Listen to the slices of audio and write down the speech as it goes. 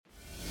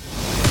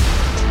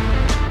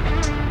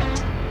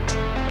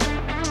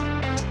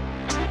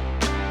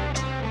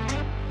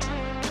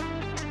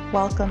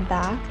Welcome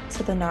back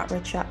to the Not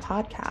Rich Yet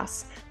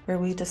podcast, where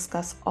we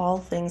discuss all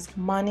things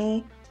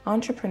money,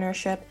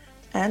 entrepreneurship,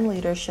 and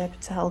leadership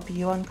to help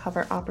you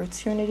uncover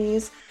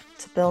opportunities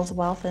to build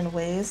wealth in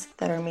ways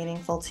that are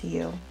meaningful to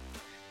you.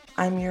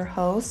 I'm your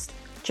host,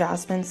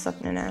 Jasmine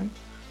Suknanen.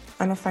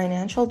 I'm a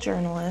financial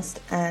journalist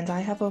and I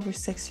have over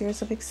 6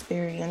 years of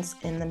experience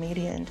in the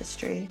media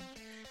industry.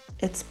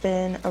 It's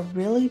been a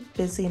really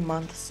busy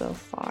month so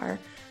far.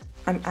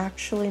 I'm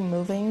actually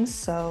moving,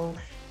 so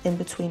in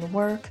between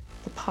work,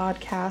 the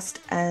podcast,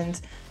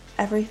 and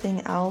everything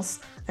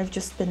else, I've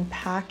just been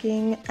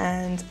packing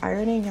and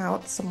ironing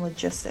out some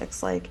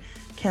logistics like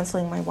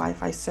canceling my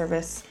Wi-Fi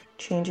service,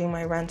 changing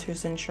my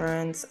renter's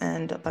insurance,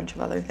 and a bunch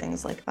of other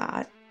things like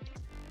that.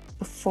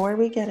 Before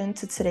we get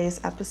into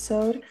today's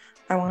episode,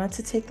 I wanted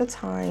to take the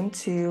time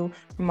to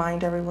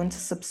remind everyone to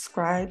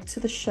subscribe to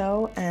the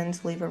show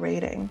and leave a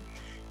rating.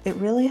 It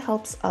really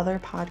helps other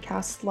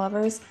podcast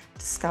lovers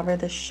discover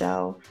the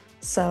show.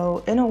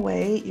 So in a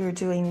way, you're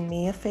doing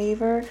me a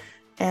favor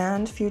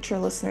and future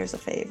listeners a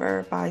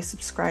favor by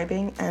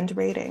subscribing and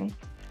rating.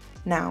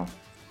 Now,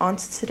 on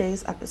to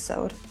today's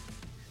episode.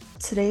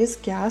 Today's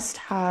guest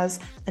has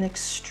an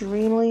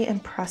extremely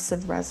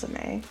impressive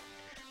resume.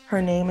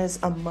 Her name is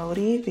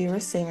Amodhi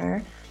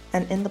Weeresinghe,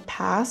 and in the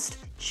past,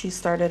 she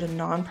started a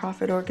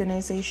nonprofit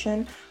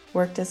organization,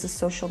 worked as a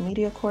social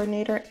media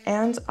coordinator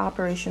and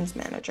operations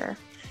manager.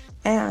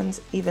 And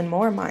even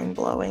more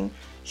mind-blowing,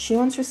 she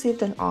once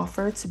received an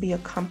offer to be a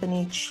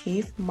company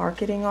chief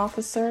marketing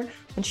officer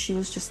when she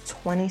was just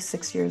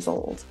 26 years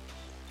old.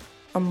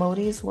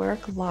 Amodhi's work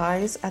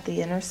lies at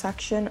the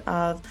intersection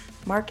of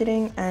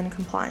marketing and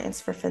compliance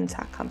for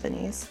fintech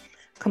companies.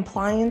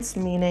 Compliance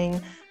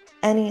meaning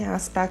any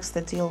aspects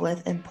that deal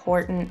with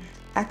important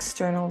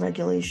external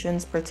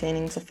regulations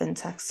pertaining to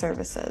fintech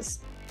services.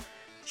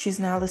 She's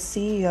now the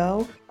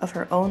CEO of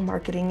her own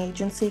marketing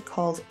agency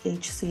called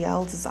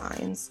HCL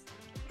Designs.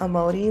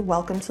 Amodhi,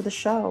 welcome to the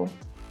show.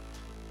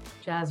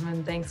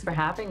 Jasmine, thanks for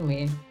having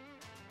me.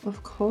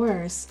 Of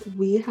course.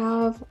 We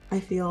have, I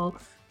feel,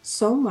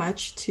 so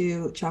much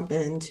to jump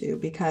into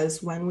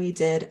because when we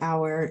did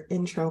our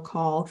intro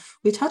call,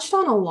 we touched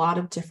on a lot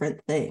of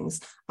different things,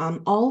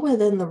 all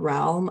within the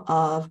realm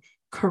of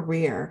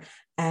career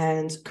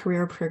and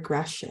career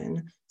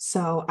progression.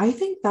 So I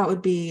think that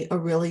would be a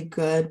really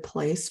good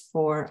place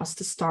for us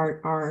to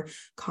start our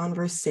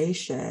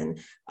conversation.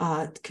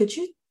 Could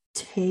you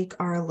take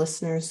our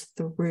listeners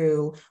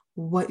through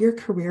what your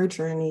career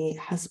journey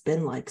has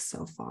been like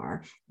so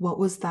far? What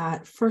was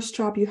that first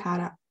job you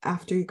had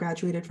after you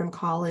graduated from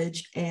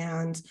college?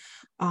 And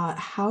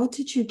how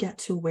did you get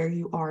to where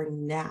you are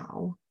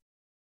now?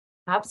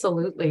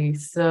 Absolutely.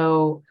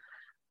 So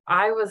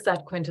I was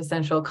that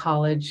quintessential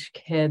college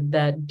kid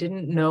that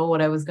didn't know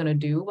what I was going to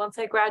do once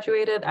I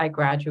graduated. I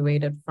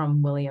graduated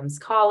from Williams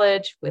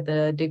College with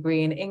a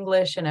degree in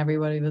English, and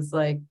everybody was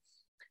like,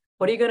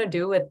 what are you going to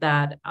do with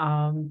that?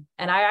 And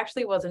I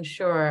actually wasn't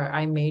sure.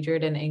 I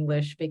majored in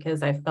English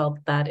because I felt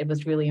that it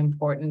was really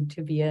important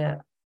to be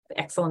an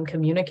excellent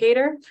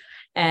communicator.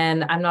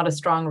 And I'm not a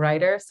strong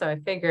writer. So I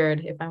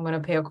figured if I'm going to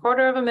pay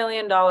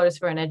 $250,000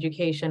 for an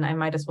education, I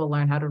might as well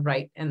learn how to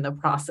write in the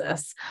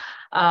process.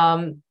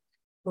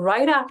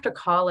 Right after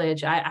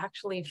college, I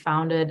actually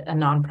founded a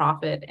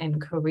nonprofit in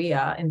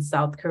Korea, in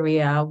South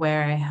Korea,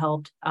 where I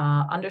helped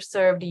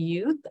underserved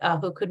youth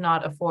who could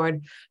not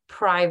afford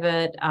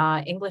private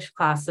English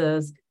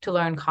classes to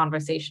learn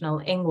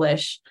conversational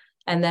English.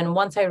 And then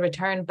once I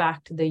returned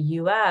back to the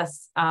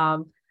US,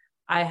 I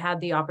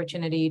had the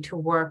opportunity to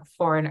work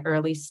for an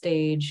early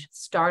stage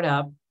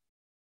startup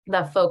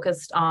that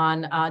focused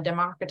on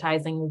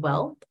democratizing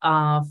wealth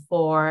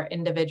for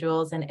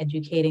individuals and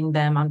educating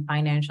them on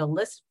financial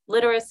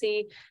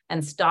literacy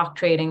and stock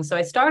trading. So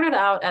I started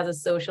out as a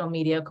social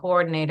media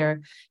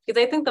coordinator because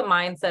I think the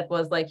mindset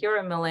was like, you're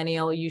a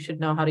millennial, you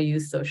should know how to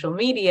use social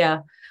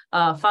media.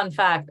 Fun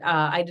fact,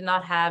 I did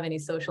not have any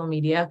social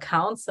media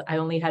accounts. I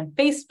only had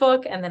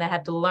Facebook, and then I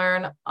had to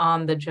learn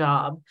on the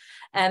job.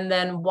 And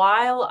then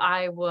while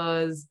I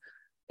was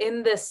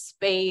in this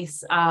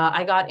space,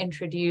 I got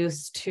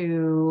introduced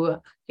to,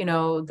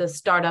 the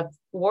startup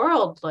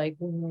world. Like,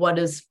 what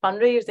does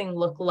fundraising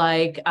look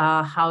like?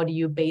 How do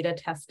you beta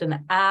test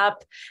an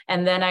app?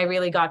 And then I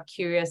really got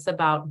curious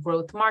about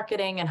growth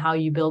marketing and how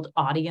you build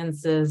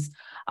audiences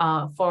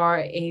for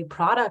a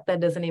product that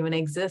doesn't even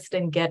exist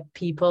and get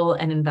people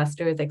and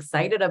investors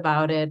excited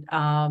about it.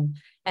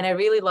 And I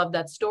really loved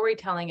that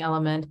storytelling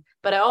element,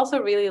 but I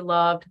also really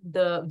loved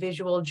the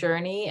visual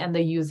journey and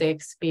the user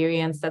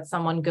experience that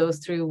someone goes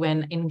through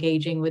when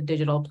engaging with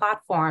digital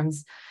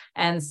platforms.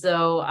 And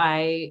so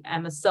I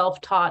am a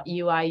self-taught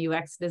UI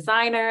UX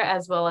designer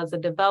as well as a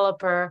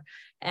developer.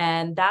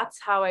 And that's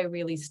how I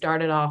really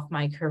started off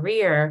my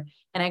career.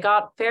 And I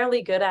got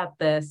fairly good at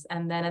this.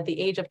 And then at the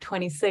age of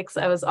 26,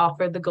 I was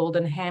offered the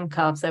golden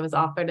handcuffs. I was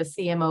offered a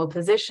CMO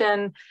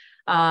position.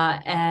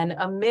 And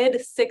a mid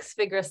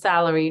six-figure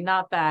salary,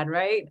 not bad,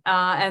 right?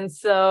 And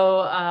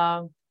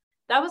so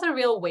that was a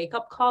real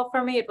wake-up call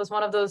for me. It was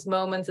one of those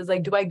moments, is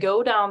like, do I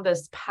go down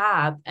this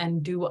path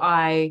and do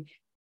I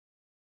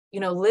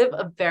live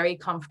a very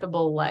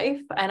comfortable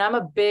life. And I'm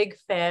a big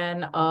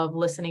fan of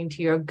listening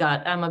to your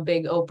gut. I'm a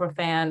big Oprah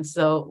fan.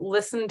 So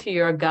listen to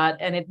your gut.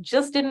 And it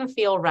just didn't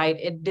feel right.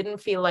 It didn't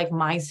feel like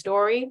my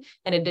story,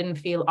 and it didn't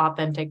feel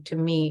authentic to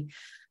me.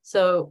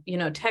 So,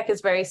 tech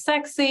is very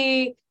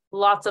sexy,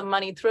 lots of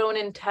money thrown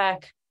in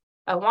tech.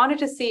 I wanted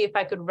to see if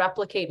I could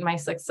replicate my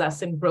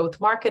success in growth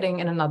marketing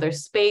in another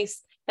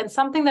space, and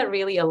something that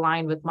really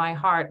aligned with my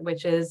heart,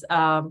 which is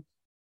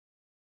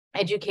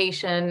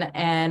education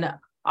and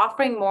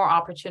offering more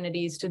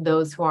opportunities to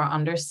those who are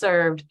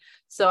underserved.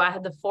 So I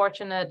had the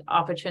fortunate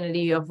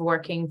opportunity of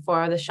working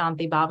for the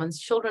Shanti Bhavan's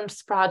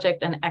Children's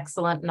Project, an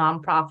excellent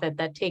nonprofit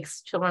that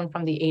takes children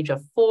from the age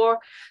of 4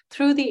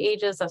 through the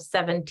ages of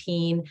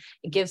 17.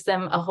 It gives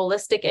them a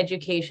holistic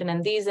education.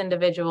 And these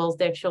individuals,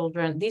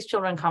 these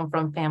children come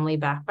from family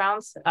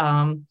backgrounds.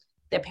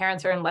 Their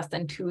parents earn less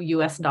than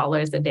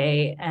 $2 a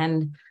day.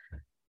 And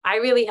I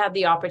really had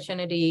the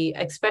opportunity,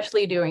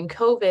 especially during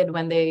COVID,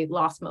 when they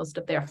lost most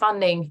of their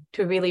funding,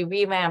 to really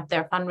revamp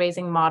their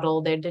fundraising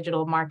model, their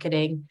digital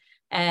marketing,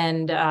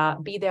 and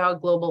be their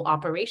global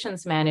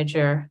operations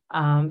manager.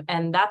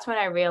 And that's when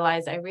I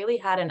realized I really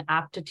had an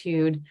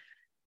aptitude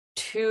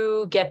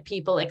to get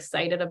people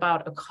excited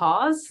about a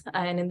cause.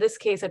 And in this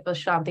case, it was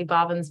Shanti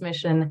Bhavan's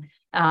mission.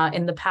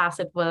 In the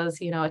past, it was,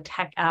 a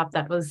tech app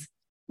that was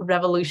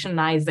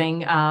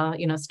revolutionizing,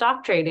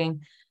 stock trading.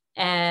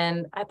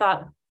 And I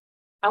thought,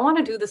 I want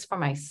to do this for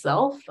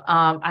myself.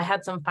 I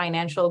had some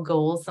financial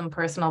goals, some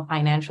personal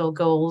financial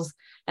goals,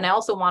 and I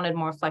also wanted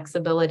more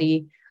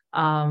flexibility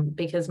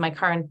because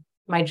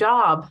my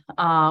job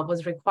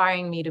was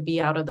requiring me to be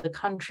out of the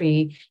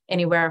country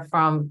anywhere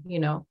from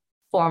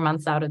 4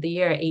 months out of the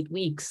year, 8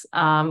 weeks,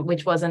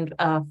 which wasn't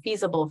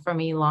feasible for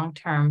me long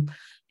term.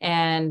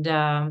 And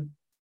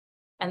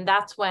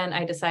that's when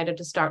I decided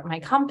to start my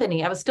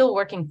company. I was still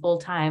working full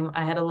time.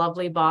 I had a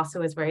lovely boss who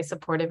was very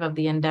supportive of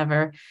the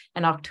endeavor.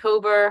 In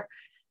October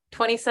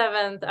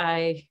 27th,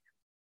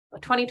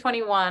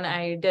 2021,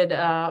 I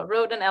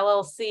wrote an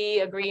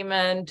LLC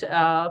agreement,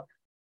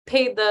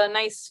 paid the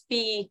nice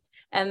fee,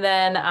 and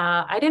then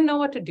I didn't know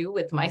what to do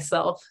with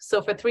myself.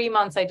 So for 3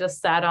 months, I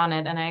just sat on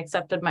it, and I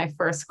accepted my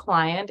first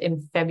client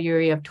in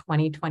February of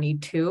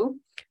 2022.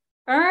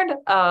 Earned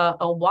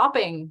a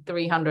whopping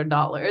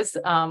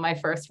 $300 my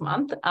first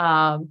month.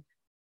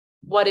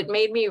 What it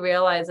made me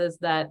realize is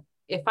that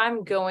if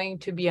I'm going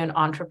to be an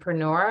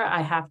entrepreneur,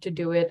 I have to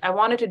do it. I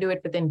wanted to do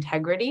it with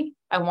integrity.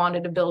 I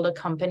wanted to build a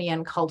company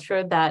and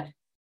culture that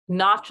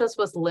not just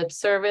was lip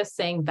service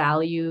saying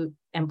value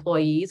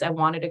employees. I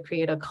wanted to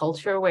create a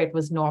culture where it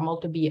was normal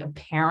to be a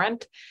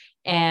parent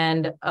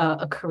and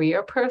a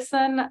career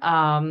person,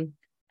 and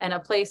a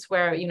place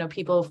where,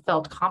 people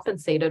felt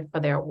compensated for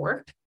their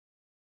work.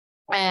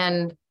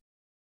 And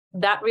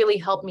that really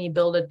helped me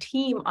build a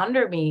team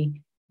under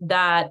me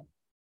that,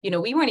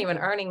 we weren't even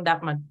earning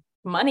that much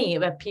money,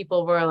 that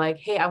people were like,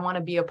 hey, I want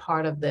to be a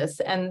part of this.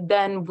 And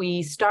then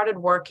we started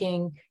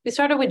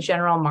with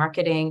general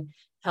marketing,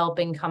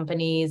 helping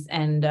companies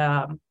and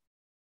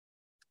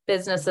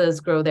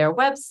businesses grow their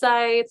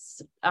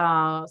websites,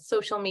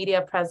 social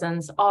media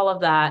presence, all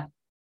of that.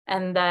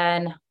 And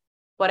then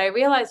what I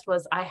realized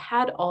was I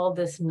had all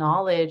this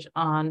knowledge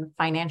on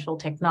financial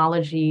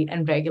technology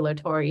and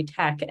regulatory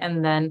tech.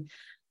 And then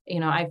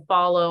I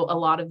follow a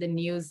lot of the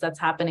news that's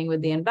happening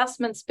with the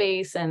investment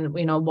space, and,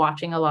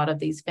 watching a lot of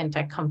these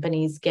fintech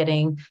companies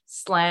getting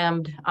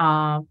slammed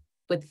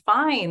with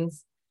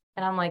fines.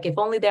 And I'm like, if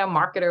only their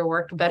marketer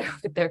worked better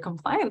with their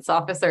compliance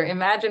officer,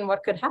 imagine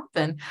what could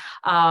happen.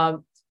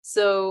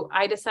 So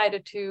I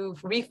decided to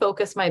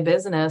refocus my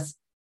business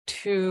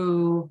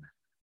to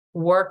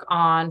work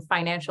on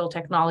financial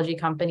technology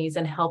companies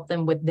and help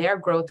them with their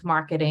growth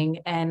marketing.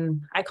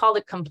 And I call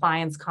it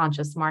compliance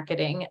conscious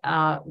marketing.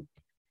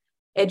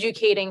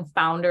 Educating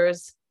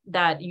founders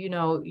that,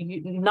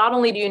 not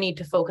only do you need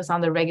to focus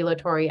on the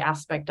regulatory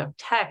aspect of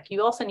tech,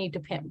 you also need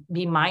to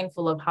be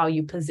mindful of how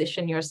you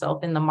position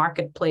yourself in the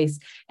marketplace.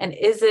 And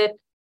is it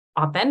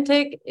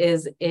authentic?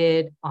 Is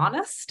it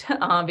honest?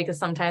 Because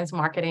sometimes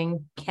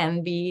marketing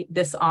can be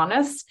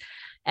dishonest.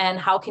 And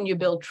how can you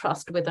build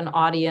trust with an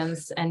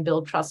audience and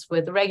build trust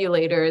with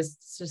regulators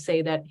to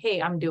say that, hey,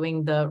 I'm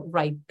doing the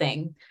right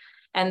thing?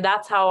 And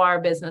that's how our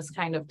business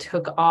kind of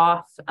took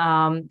off.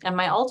 And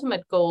my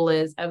ultimate goal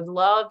is I would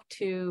love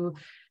to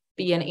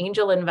be an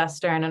angel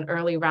investor and an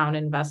early round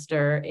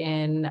investor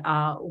in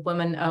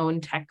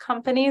women-owned tech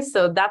companies.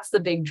 So that's the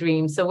big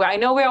dream. So I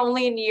know we're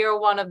only in year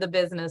 1 of the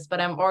business, but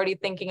I'm already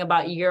thinking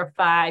about year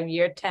 5,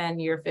 year 10,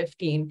 year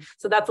 15.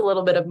 So that's a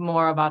little bit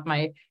more about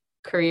my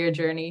career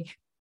journey.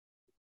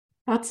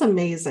 That's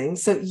amazing.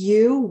 So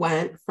you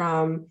went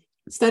from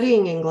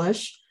studying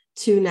English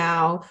to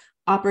now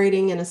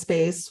operating in a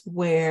space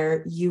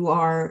where you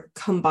are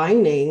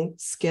combining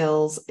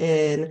skills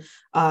in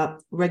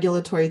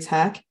regulatory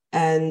tech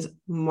and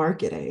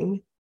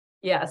marketing.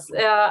 Yes.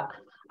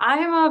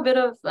 I'm a bit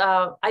of,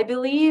 I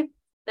believe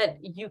that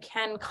you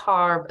can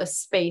carve a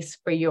space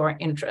for your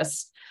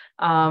interests.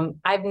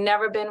 I've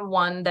never been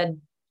one that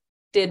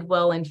did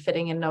well in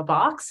fitting in a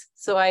box.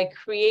 So I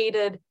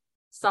created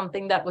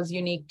something that was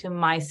unique to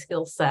my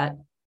skill set,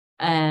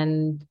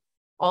 and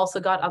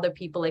also got other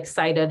people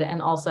excited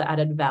and also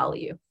added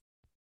value.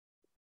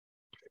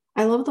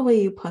 I love the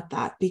way you put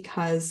that,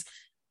 because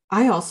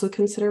I also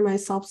consider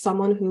myself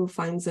someone who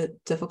finds it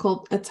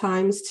difficult at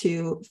times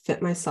to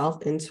fit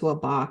myself into a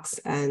box.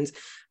 And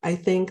I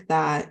think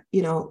that,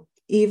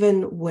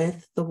 even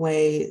with the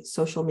way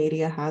social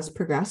media has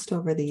progressed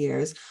over the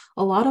years,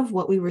 a lot of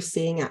what we were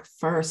seeing at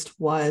first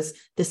was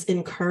this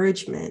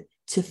encouragement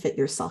to fit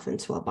yourself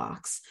into a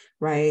box,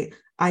 right?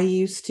 I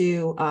used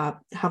to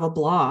have a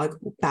blog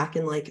back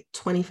in like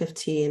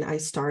 2015. I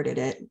started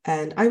it,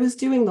 and I was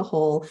doing the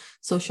whole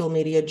social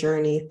media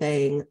journey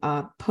thing,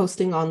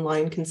 posting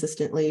online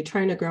consistently,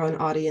 trying to grow an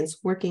audience,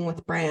 working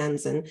with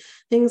brands and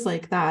things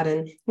like that.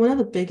 And one of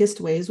the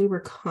biggest ways we were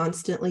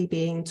constantly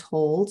being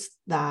told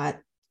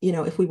that,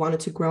 if we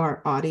wanted to grow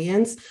our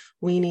audience,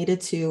 we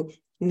needed to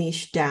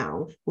niche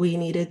down. We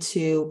needed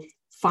to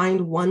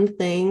find one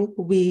thing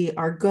we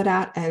are good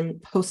at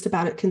and post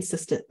about it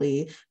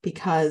consistently,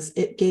 because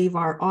it gave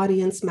our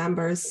audience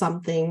members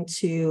something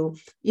to,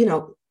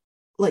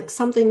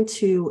 something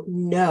to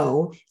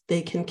know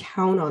they can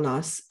count on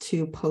us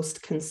to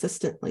post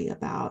consistently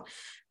about.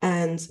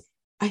 And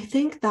I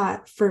think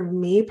that for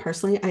me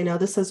personally, I know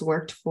this has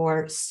worked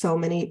for so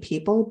many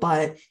people,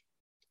 but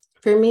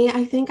for me,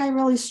 I think I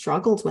really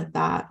struggled with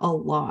that a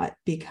lot,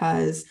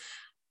 because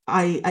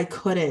I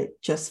couldn't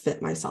just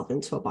fit myself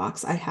into a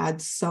box. I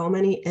had so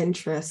many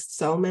interests,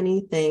 so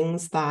many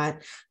things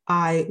that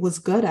I was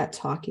good at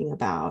talking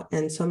about,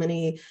 and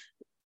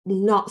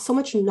not so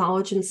much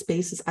knowledge in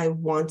spaces I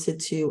wanted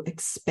to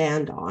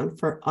expand on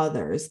for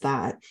others,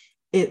 that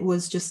it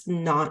was just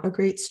not a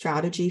great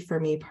strategy for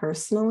me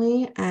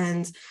personally.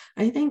 And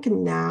I think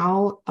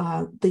now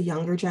the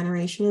younger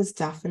generation is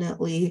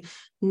definitely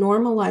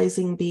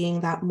normalizing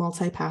being that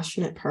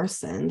multi-passionate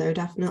person. They're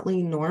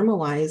definitely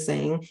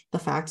normalizing the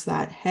fact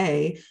that,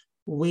 hey,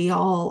 we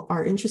all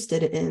are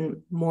interested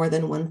in more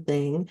than one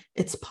thing.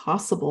 It's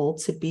possible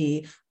to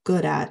be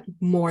good at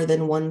more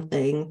than one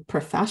thing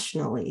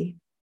professionally.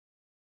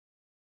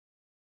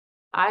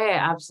 I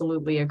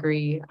absolutely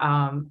agree.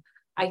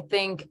 I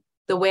think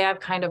the way I've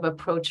kind of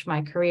approached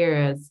my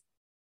career is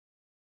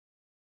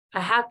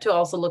I have to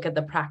also look at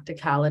the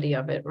practicality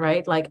of it,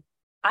 right? Like,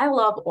 I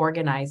love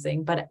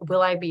organizing, but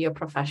will I be a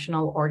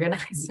professional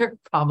organizer?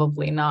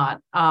 Probably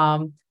not.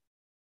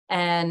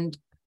 And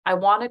I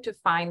wanted to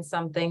find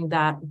something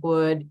that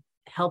would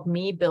help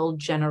me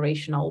build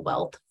generational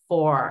wealth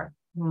for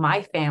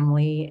my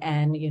family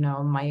and,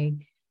 my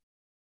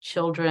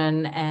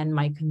children and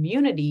my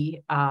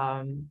community.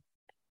 And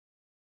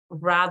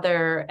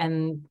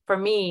for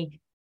me,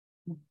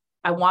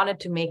 I wanted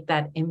to make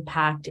that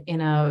impact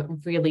in a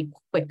really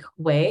quick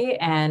way,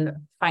 and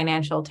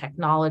financial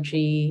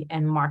technology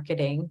and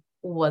marketing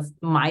was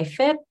my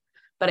fit.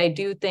 But I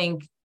do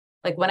think,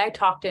 like, when I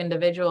talk to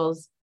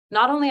individuals,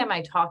 not only am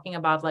I talking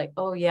about like,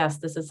 oh yes,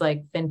 this is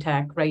like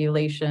fintech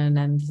regulation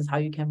and this is how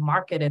you can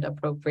market it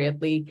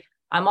appropriately,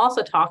 I'm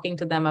also talking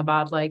to them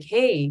about like,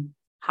 hey,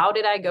 how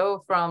did I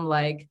go from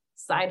like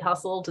side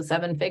hustle to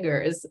 7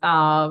 figures?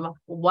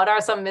 What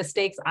are some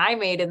mistakes I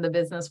made in the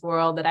business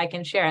world that I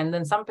can share? And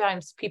then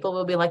sometimes people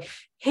will be like,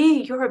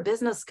 hey, you're a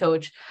business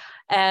coach.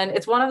 And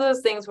it's one of those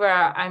things where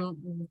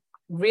I'm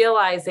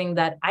realizing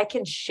that I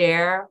can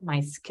share my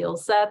skill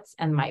sets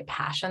and my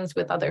passions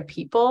with other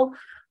people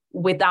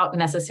without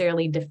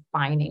necessarily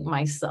defining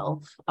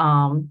myself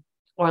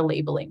or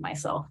labeling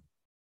myself.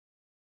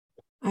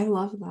 I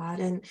love that.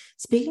 And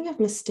speaking of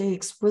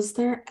mistakes, was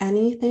there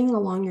anything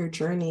along your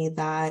journey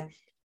that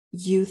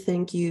you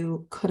think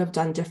you could have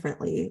done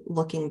differently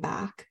looking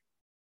back?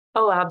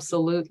 Oh,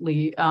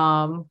 absolutely.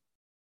 I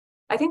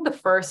think the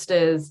first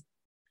is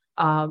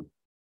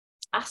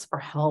ask for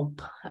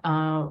help.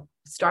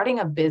 Starting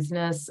a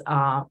business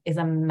is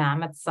a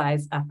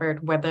mammoth-sized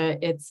effort, whether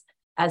it's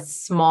as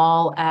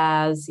small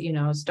as,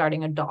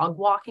 starting a dog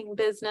walking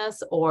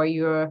business, or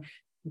you're,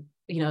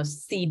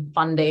 seed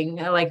funding,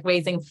 like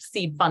raising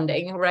seed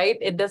funding, right?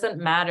 It doesn't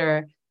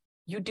matter.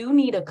 You do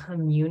need a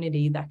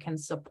community that can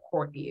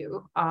support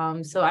you.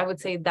 So I would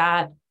say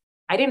that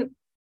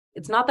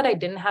it's not that I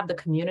didn't have the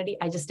community,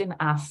 I just didn't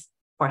ask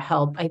for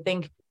help. I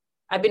think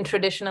I've been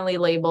traditionally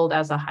labeled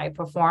as a high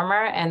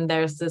performer, and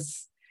there's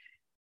this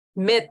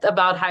myth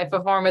about high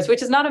performers,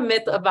 which is not a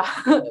myth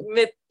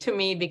to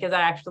me, because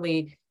I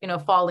actually,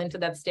 fall into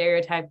that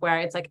stereotype where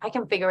it's like, I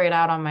can figure it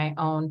out on my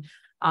own.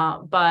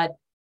 But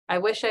I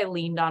wish I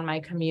leaned on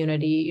my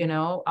community,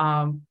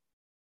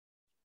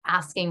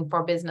 asking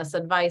for business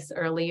advice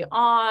early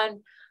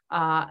on,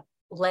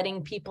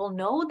 letting people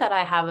know that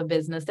I have a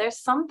business. There's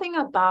something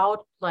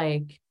about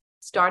like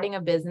starting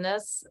a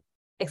business,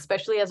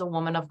 especially as a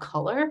woman of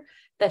color,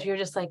 that you're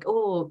just like,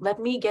 oh, let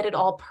me get it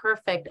all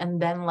perfect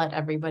and then let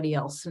everybody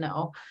else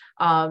know.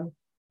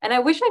 And I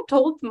wish I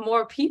told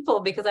more people,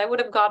 because I would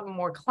have gotten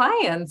more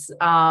clients,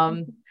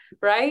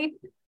 right?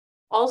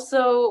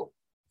 Also,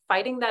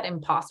 fighting that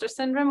imposter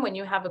syndrome when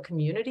you have a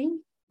community,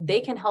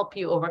 they can help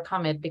you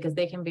overcome it, because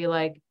they can be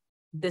like,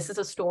 this is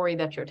a story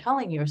that you're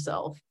telling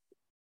yourself.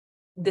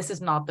 this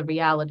is not the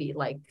reality.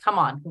 Like, come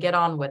on, get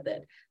on with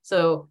it.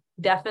 So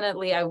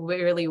definitely, I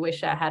really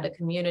wish I had a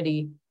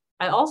community.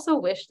 I also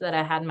wish that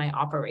I had my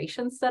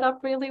operations set up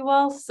really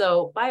well.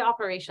 So by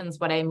operations,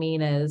 what I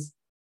mean is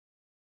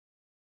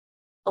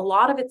a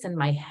lot of it's in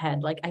my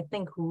head. Like, I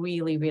think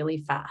really, really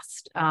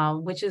fast,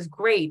 which is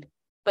great.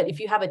 But if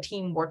you have a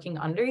team working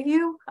under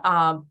you,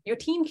 your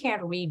team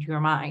can't read your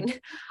mind.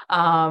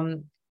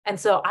 And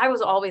so I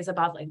was always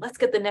about like, let's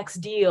get the next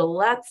deal.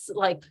 Let's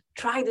like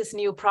try this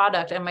new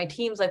product. And my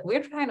team's like,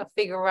 we're trying to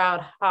figure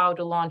out how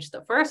to launch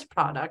the first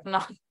product,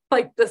 not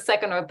like the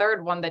second or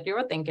third one that you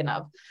were thinking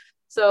of.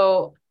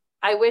 So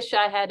I wish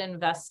I had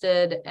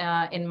invested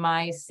in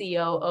my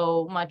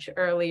COO much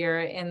earlier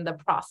in the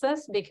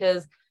process,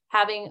 because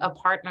having a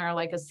partner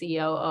like a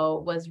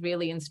COO was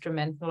really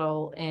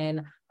instrumental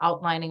in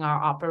outlining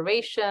our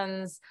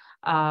operations,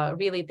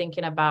 really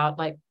thinking about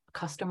like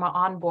customer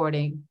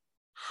onboarding,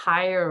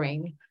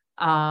 hiring,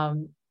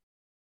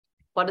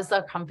 what does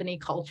our company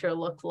culture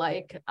look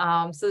like?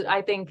 So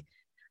I think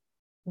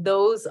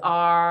those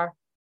are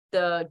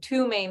the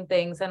two main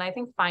things. And I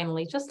think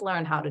finally, just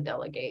learn how to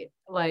delegate.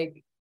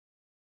 Like,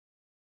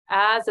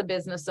 as a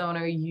business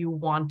owner, you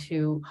want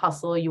to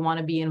hustle, you want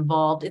to be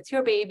involved. It's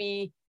your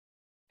baby.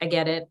 I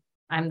get it.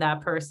 I'm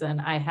that person.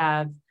 I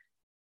have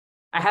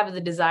the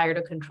desire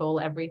to control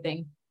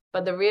everything.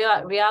 But the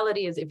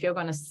reality is, if you're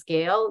going to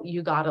scale,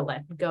 you got to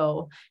let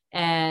go.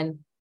 And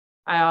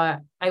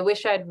I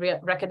wish I'd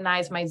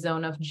recognized my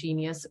zone of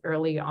genius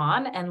early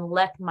on and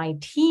let my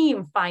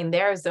team find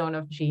their zone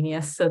of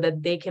genius so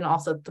that they can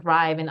also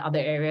thrive in other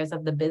areas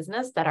of the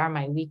business that are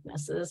my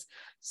weaknesses.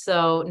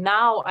 So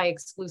now I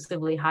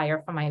exclusively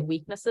hire for my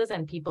weaknesses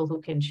and people who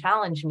can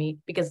challenge me,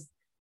 because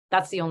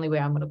that's the only way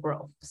I'm going to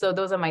grow. So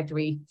those are my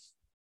three,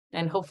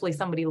 and hopefully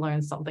somebody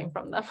learns something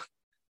from them.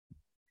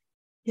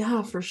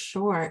 Yeah, for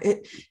sure.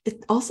 It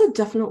also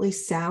definitely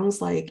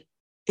sounds like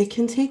it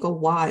can take a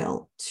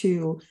while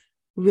to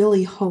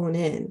really hone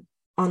in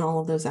on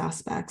all of those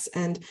aspects.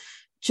 And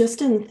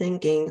just in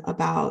thinking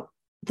about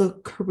the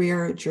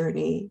career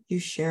journey you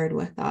shared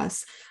with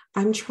us,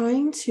 I'm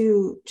trying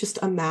to just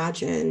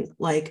imagine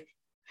like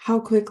how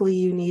quickly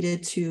you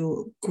needed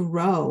to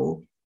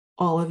grow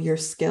all of your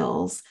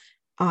skills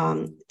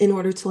in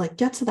order to like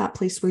get to that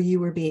place where you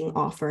were being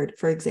offered,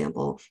 for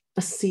example,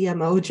 a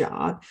CMO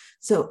job.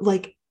 So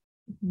like,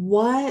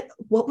 what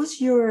was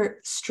your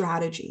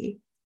strategy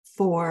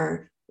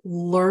for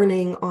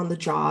learning on the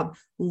job,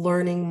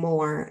 learning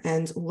more,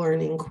 and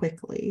learning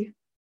quickly?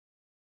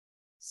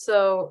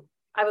 So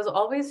I was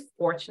always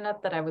fortunate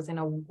that I was in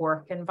a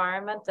work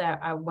environment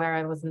where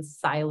I wasn't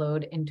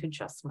siloed into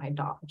just my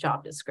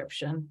job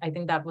description. I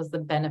think that was the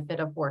benefit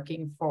of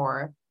working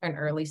for an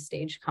early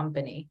stage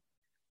company.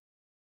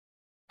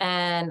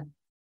 And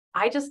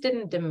I just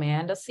didn't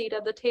demand a seat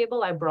at the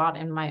table. I brought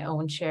in my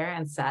own chair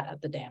and sat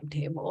at the damn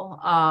table,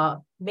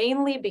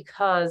 mainly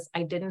because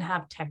I didn't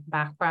have tech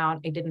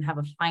background. I didn't have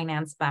a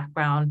finance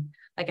background.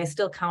 Like, I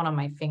still count on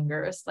my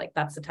fingers. Like,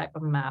 that's the type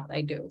of math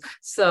I do.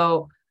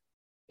 So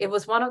it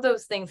was one of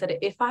those things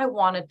that if I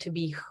wanted to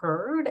be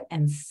heard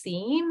and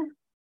seen,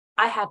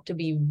 I had to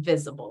be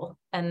visible.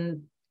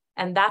 And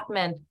that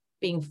meant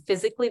being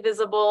physically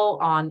visible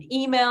on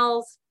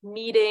emails,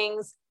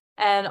 meetings,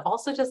 and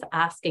also just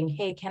asking,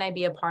 hey, can I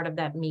be a part of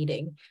that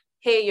meeting?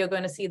 Hey, you're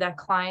going to see that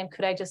client.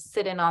 Could I just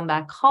sit in on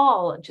that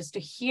call just to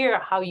hear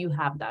how you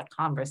have that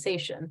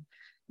conversation?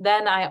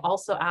 Then I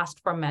also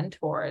asked for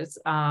mentors.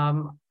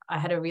 I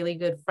had a really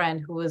good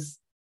friend who was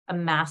a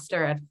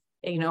master at,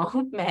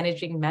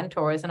 managing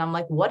mentors. And I'm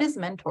like, what is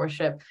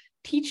mentorship?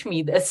 Teach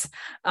me this.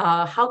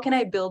 How can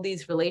I build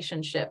these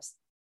relationships?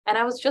 And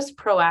I was just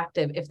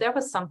proactive. If there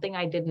was something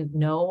I didn't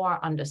know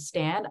or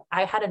understand,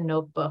 I had a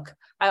notebook.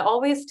 I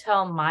always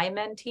tell my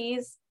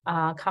mentees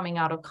coming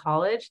out of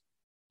college,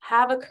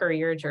 have a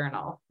career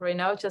journal,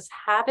 just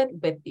have it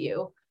with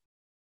you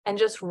and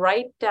just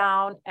write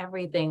down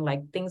everything,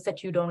 like things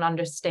that you don't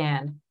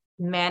understand,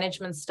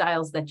 management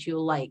styles that you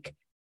like,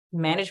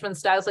 management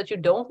styles that you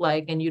don't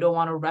like and you don't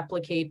want to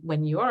replicate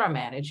when you're a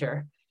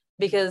manager.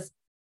 Because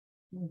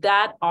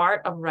that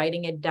art of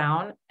writing it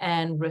down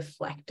and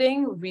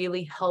reflecting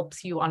really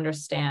helps you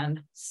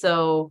understand.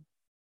 So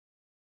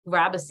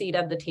grab a seat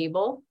at the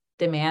table,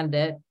 demand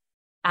it,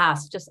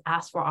 just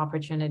ask for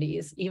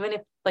opportunities. Even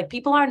if like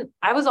people aren't,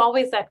 I was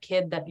always that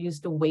kid that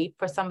used to wait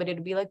for somebody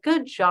to be like,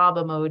 good job,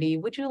 Amodhi.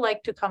 Would you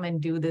like to come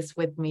and do this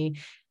with me?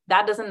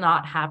 That does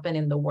not happen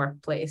in the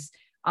workplace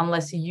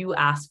unless you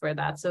ask for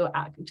that. So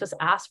just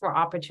ask for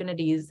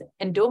opportunities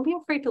and don't be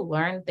afraid to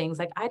learn things.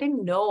 Like, I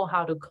didn't know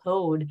how to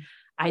code.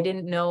 I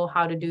didn't know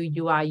how to do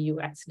UI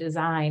UX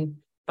design,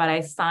 but I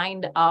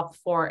signed up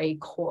for a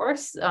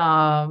course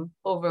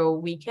over a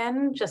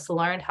weekend, just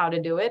learned how to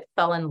do it,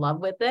 fell in love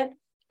with it.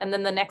 And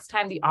then the next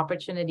time the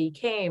opportunity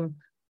came,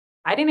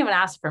 I didn't even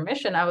ask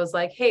permission. I was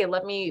like, hey,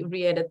 let me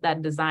re-edit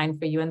that design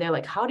for you. And they're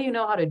like, how do you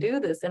know how to do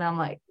this? And I'm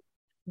like,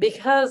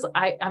 because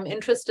I'm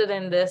interested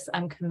in this,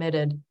 I'm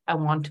committed, I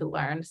want to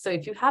learn. So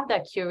if you have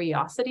that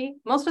curiosity,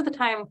 most of the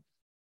time,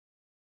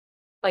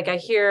 like I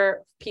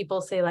hear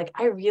people say like,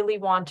 I really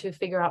want to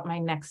figure out my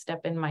next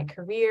step in my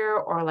career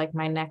or like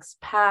my next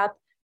path,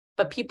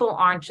 but people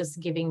aren't just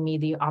giving me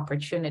the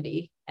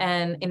opportunity.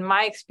 And in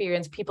my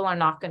experience, people are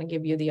not going to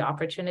give you the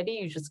opportunity.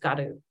 You just got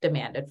to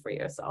demand it for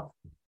yourself.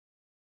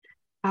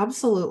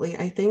 Absolutely.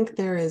 I think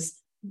there is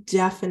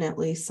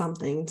definitely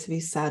something to be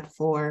said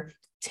for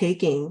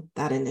taking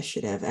that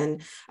initiative.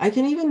 And I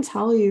can even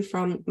tell you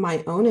from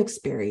my own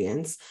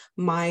experience,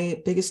 my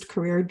biggest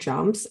career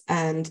jumps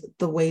and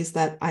the ways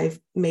that I've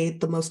made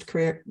the most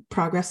career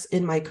progress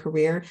in my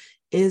career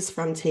is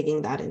from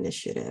taking that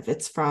initiative.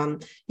 It's from,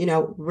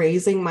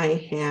 raising my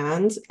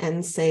hand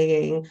and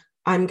saying,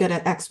 I'm good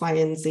at X, Y,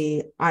 and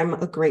Z. I'm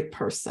a great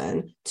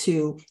person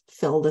to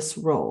fill this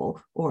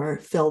role or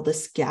fill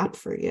this gap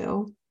for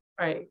you.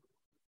 Right.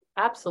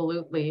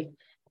 Absolutely.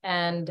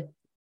 And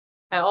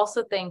I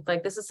also think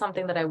like this is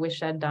something that I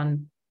wish I'd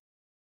done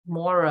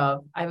more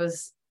of. I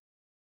was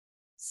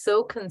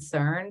so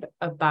concerned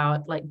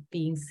about like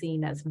being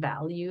seen as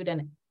valued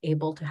and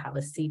able to have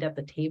a seat at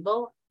the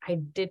table. I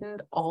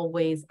didn't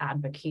always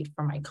advocate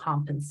for my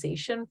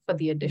compensation for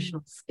the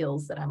additional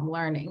skills that I'm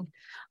learning.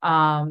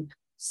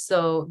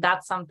 So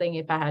that's something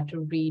if I had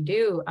to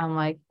redo, I'm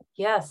like,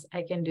 yes,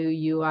 I can do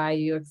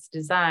UI, UX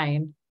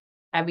design.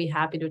 I'd be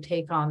happy to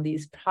take on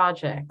these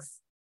projects.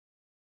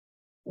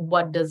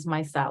 What does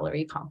my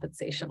salary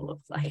compensation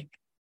look like?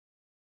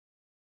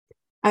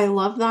 I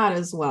love that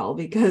as well,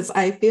 because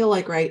I feel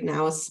like right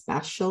now,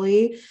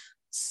 especially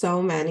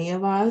so many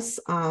of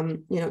us,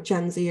 Gen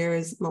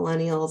Zers,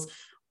 millennials,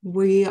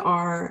 we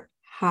are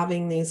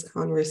having these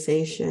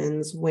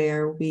conversations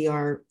where we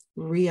are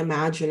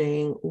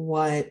reimagining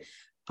what,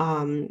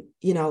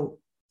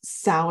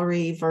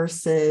 salary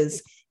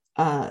versus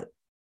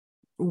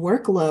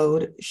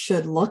workload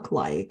should look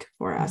like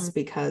for us,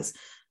 because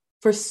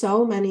for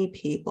so many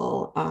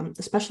people,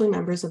 especially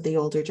members of the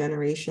older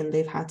generation,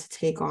 they've had to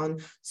take on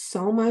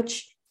so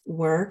much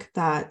work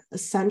that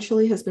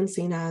essentially has been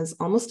seen as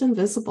almost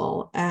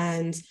invisible.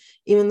 And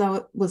even though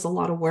it was a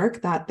lot of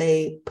work that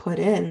they put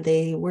in,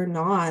 they were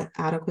not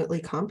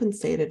adequately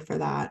compensated for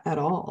that at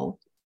all.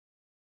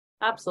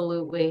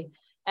 Absolutely.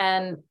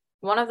 And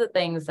one of the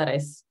things that I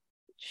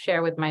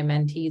share with my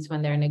mentees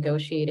when they're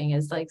negotiating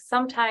is like,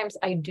 sometimes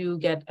I do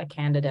get a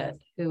candidate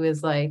who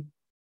is like,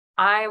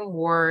 I'm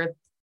worth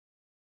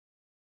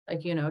like,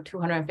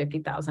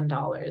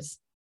 $250,000.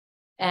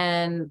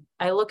 And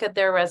I look at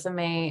their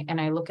resume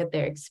and I look at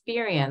their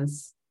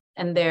experience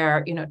and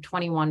they're,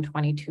 21,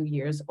 22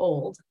 years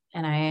old.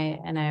 And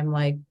I'm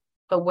like,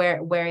 but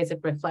where is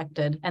it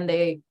reflected? And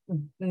they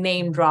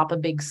name drop a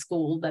big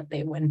school that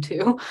they went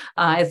to.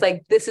 It's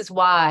like, this is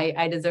why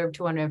I deserve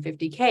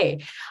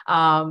 250K.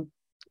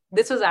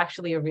 This was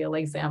actually a real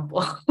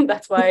example.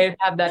 That's why I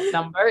have that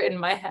number in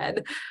my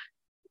head.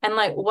 And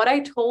like, what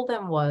I told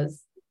them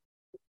was,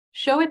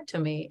 show it to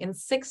me in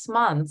 6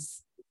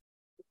 months.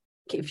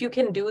 If you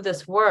can do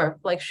this work,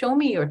 like show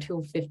me your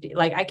 250.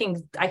 Like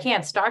I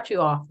can't start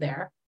you off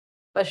there,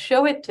 but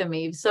show it to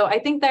me. So I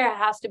think there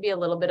has to be a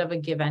little bit of a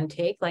give and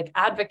take, like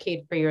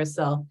advocate for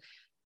yourself,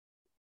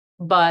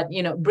 but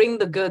bring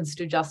the goods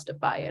to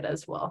justify it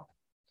as well.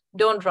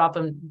 Don't drop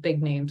a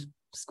big name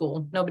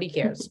school. Nobody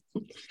cares.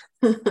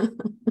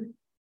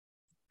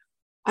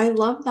 I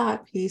love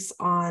that piece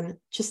on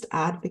just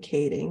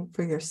advocating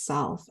for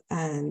yourself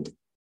and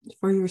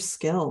for your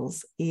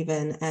skills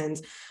even. And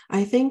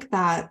I think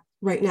that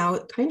right now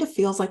it kind of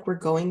feels like we're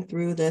going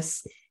through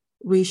this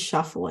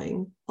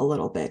reshuffling a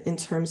little bit in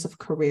terms of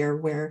career,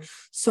 where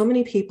so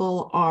many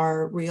people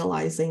are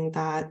realizing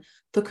that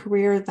the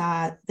career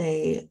that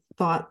they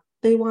thought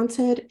they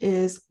wanted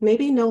is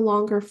maybe no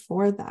longer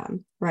for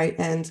them, right?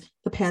 And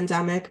the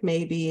pandemic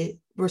may be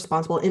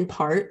responsible in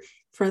part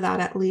for that,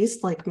 at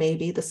least. Like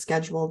maybe the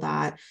schedule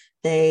that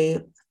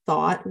they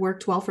thought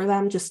worked well for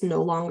them just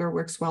no longer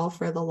works well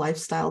for the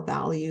lifestyle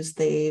values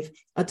they've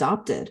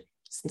adopted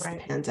since the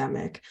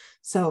pandemic.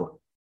 So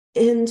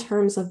in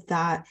terms of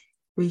that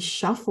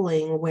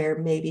reshuffling, where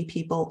maybe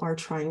people are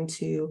trying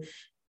to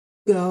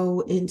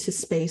go into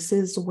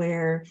spaces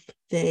where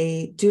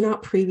they do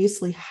not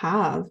previously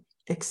have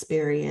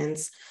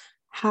experience,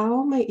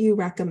 how might you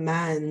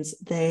recommend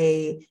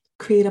they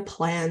create a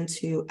plan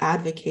to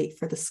advocate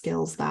for the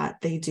skills that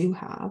they do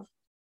have?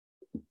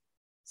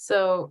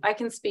 So I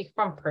can speak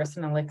from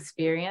personal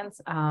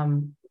experience.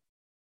 I'm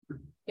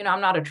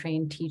not a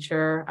trained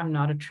teacher. I'm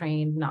not a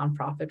trained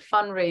nonprofit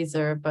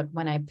fundraiser, but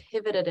when I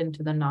pivoted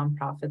into the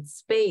nonprofit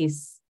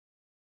space,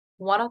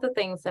 one of the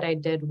things that I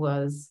did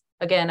was,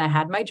 again, I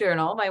had my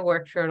journal, my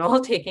work journal,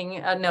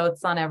 taking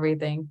notes on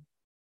everything.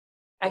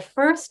 I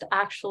first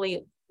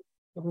actually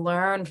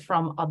learned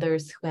from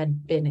others who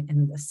had been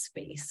in the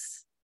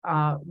space,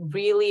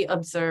 really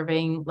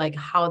observing like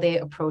how they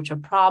approach a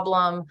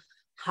problem,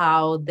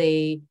 how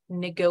they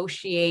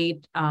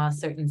negotiate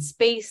certain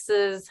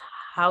spaces,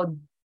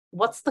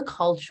 what's the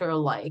culture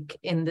like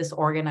in this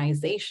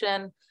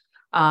organization?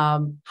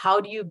 How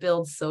do you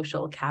build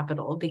social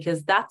capital?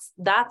 Because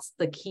that's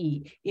the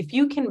key. If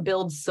you can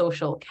build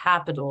social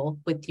capital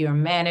with your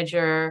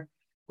manager,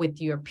 with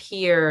your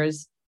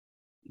peers,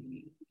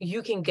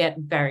 you can get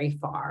very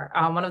far.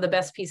 One of the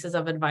best pieces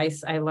of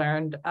advice I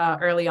learned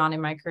early on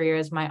in my career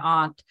is my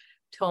aunt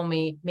told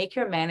me, make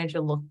your manager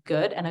look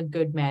good, and a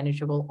good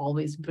manager will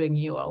always bring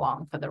you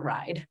along for the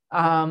ride,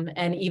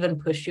 and even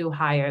push you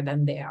higher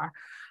than they are.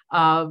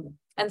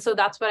 And so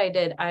that's what I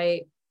did.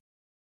 I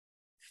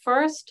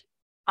first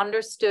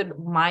understood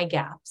my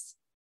gaps,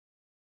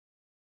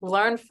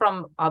 learned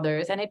from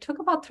others, and it took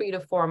about 3 to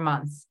 4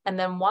 months. And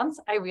then once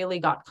I really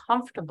got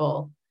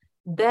comfortable,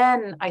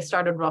 then I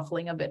started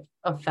ruffling a bit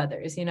of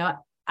feathers,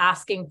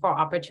 asking for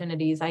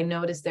opportunities. I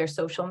noticed their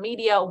social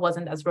media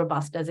wasn't as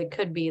robust as it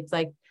could be. It's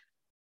like,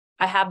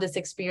 I have this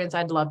experience,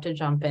 I'd love to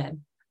jump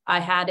in. I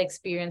had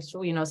experience,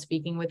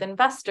 speaking with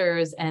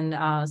investors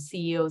and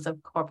CEOs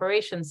of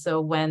corporations.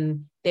 So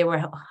when they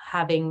were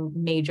having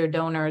major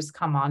donors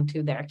come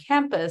onto their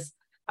campus,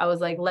 I was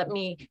like, let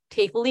me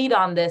take lead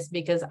on this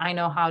because I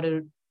know how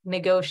to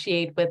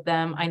negotiate with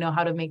them. I know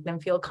how to make them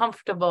feel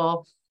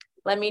comfortable.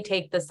 Let me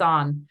take this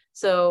on.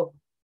 So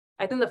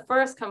I think the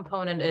first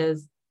component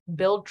is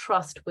build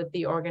trust with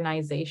the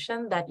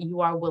organization, that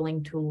you are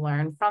willing to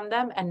learn from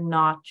them and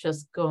not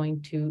just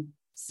going to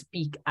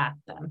speak at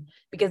them,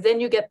 because then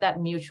you get that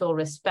mutual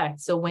respect.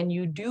 So when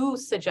you do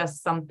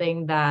suggest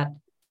something that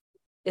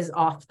is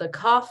off the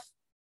cuff,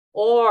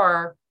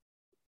 or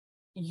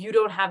you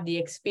don't have the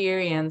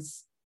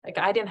experience, like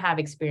I didn't have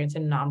experience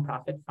in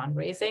nonprofit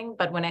fundraising,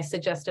 but when I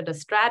suggested a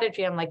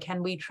strategy, I'm like,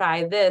 can we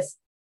try this?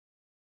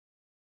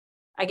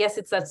 I guess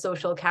it's that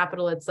social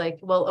capital. It's like,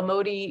 well,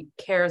 Amodhi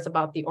cares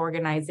about the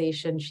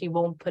organization. She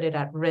won't put it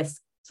at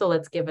risk. So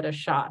let's give it a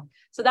shot.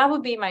 So that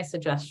would be my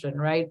suggestion,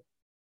 right?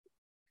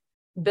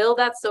 Build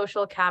that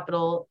social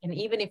capital. And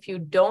even if you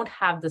don't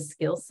have the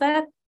skill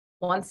set,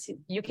 once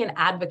you can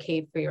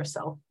advocate for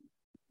yourself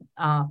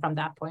from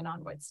that point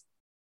onwards.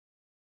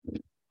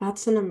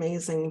 That's an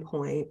amazing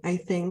point. I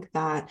think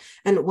that,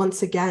 and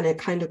once again, it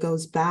kind of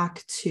goes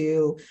back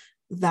to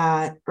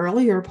that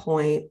earlier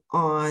point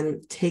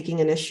on taking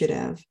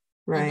initiative,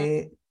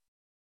 right? Mm-hmm.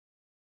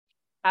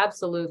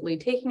 Absolutely.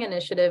 Taking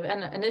initiative,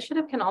 and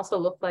initiative can also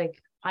look like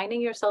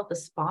finding yourself a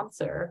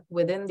sponsor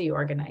within the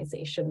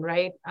organization,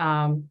 right?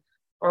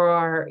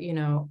 Or,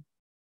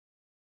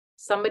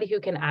 somebody who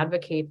can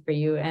advocate for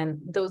you. And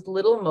those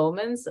little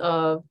moments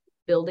of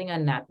building a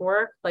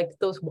network, like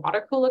those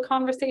water cooler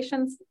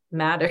conversations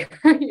matter,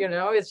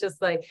 it's just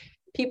like,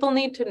 people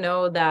need to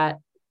know that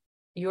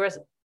you're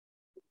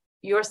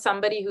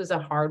somebody who's a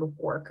hard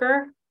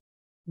worker,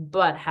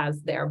 but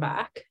has their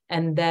back.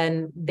 And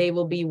then they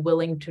will be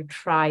willing to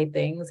try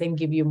things and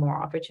give you more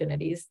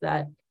opportunities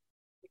that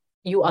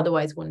you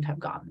otherwise wouldn't have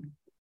gotten.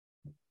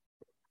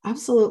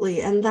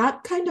 Absolutely. And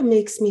that kind of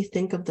makes me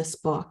think of this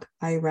book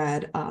I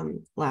read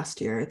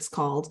last year. It's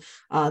called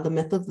The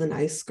Myth of the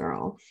Nice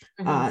Girl.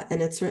 And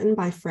it's written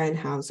by Fran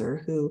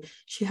Hauser, who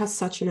she has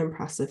such an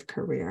impressive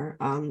career.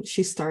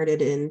 She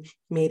started in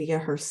media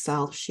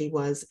herself. She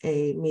was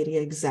a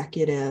media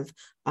executive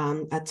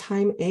at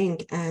Time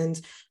Inc.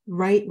 And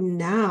right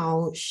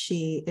now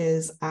she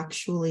is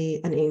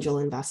actually an angel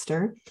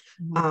investor.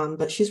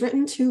 But she's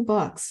written 2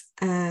 books.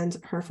 And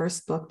her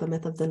first book, The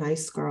Myth of the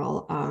Nice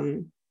Girl,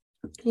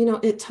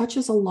 it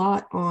touches a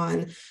lot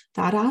on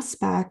that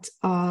aspect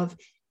of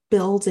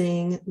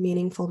building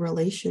meaningful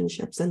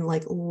relationships and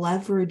like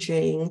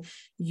leveraging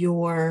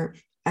your,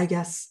 I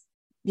guess,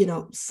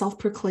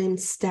 self-proclaimed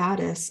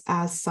status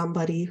as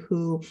somebody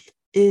who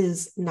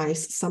is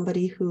nice,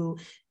 somebody who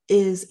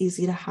is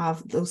easy to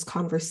have those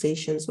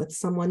conversations with,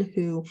 someone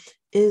who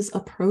is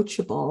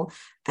approachable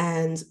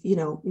and,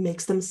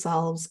 makes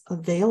themselves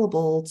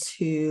available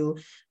to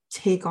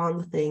take on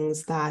the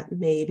things that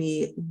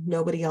maybe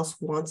nobody else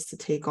wants to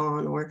take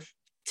on, or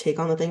take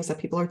on the things that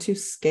people are too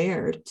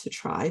scared to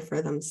try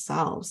for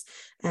themselves.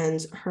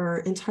 And her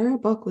entire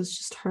book was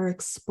just her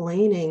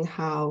explaining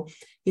how,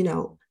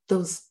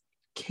 those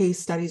case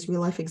studies,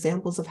 real life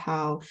examples of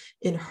how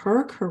in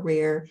her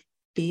career,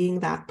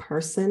 being that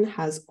person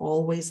has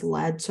always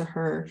led to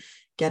her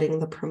getting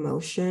the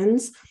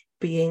promotions,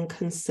 being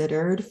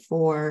considered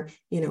for,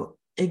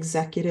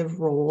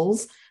 executive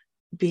roles,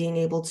 being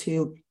able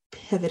to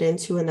pivot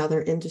into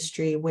another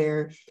industry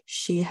where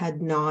she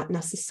had not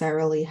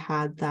necessarily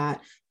had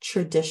that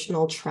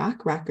traditional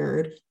track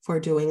record for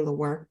doing the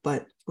work,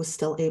 but was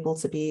still able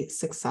to be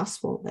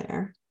successful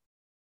there.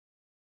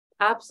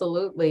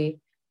 Absolutely.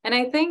 And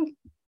I think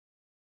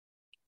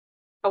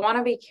I want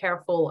to be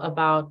careful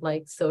about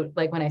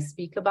when I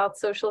speak about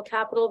social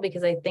capital,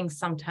 because I think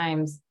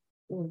sometimes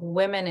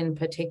women in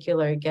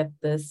particular get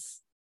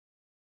this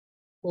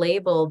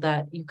label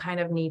that you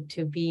kind of need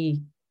to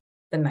be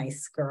the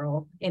nice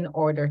girl in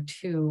order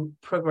to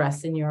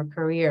progress in your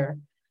career.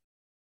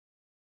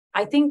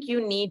 I think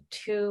you need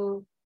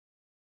to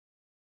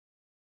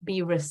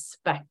be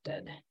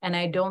respected. And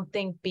I don't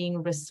think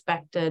being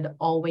respected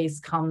always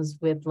comes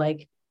with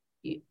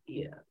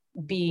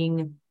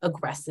being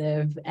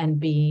aggressive and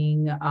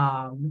being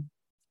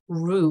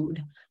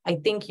rude. I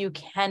think you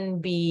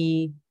can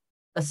be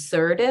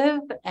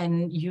assertive,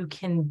 and you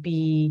can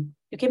be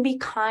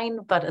kind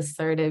but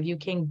assertive. You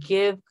can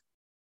give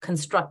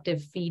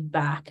constructive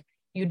feedback.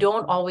 You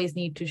don't always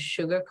need to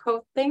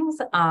sugarcoat things.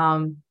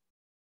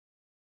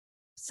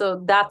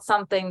 So that's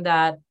something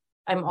that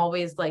I'm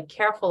always like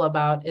careful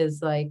about,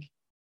 is like,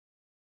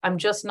 I'm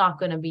just not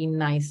going to be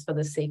nice for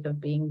the sake of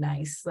being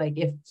nice. Like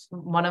if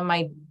one of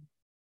my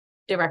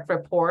direct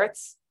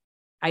reports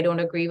I don't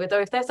agree with,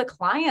 or if there's a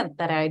client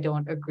that I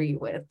don't agree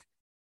with,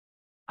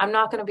 I'm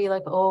not going to be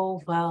like,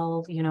 oh,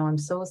 well, I'm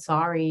so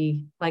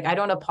sorry. Like, I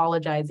don't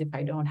apologize if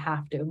I don't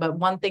have to. But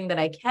one thing that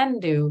I can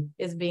do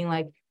is being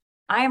like,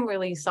 I am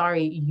really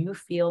sorry you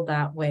feel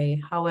that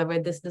way. However,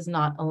 this does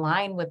not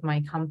align with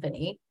my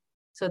company.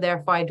 So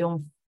therefore, I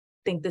don't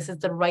think this is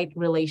the right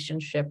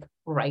relationship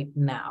right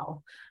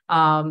now.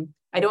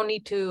 I don't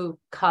need to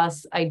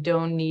cuss. I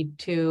don't need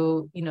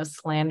to,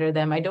 slander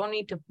them. I don't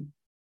need to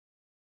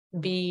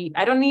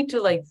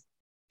like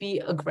be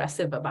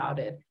aggressive about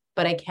it,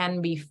 but I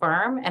can be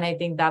firm. And I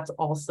think that's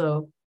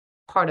also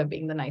part of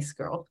being the nice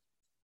girl.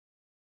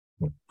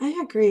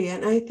 I agree.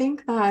 And I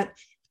think that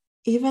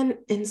even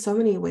in so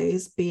many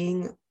ways,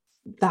 being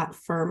that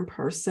firm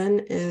person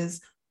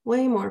is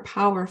way more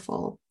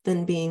powerful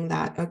than being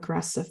that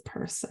aggressive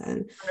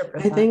person.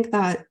 100%. I think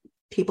that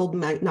people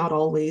might not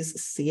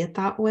always see it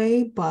that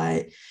way,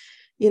 but,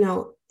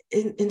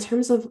 in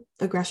terms of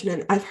aggression,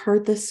 and I've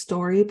heard this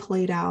story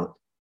played out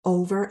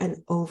over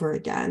and over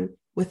again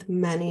with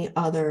many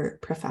other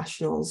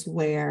professionals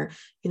where,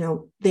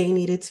 they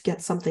needed to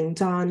get something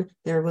done.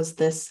 There was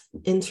this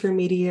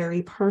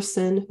intermediary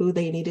person who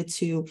they needed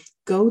to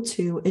go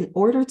to in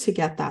order to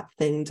get that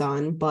thing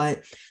done,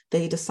 but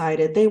they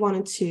decided they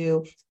wanted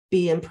to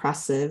be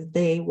impressive.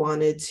 They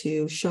wanted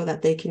to show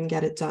that they can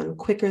get it done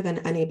quicker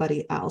than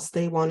anybody else.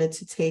 They wanted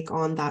to take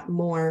on that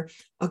more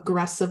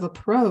aggressive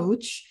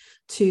approach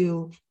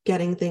to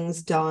getting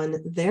things done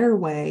their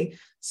way.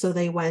 So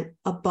they went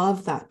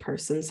above that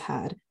person's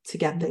head to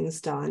get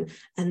things done.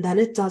 And then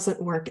it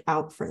doesn't work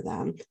out for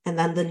them. And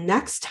then the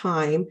next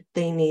time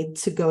they need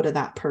to go to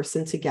that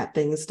person to get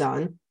things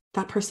done,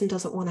 that person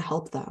doesn't want to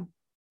help them.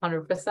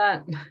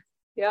 100%.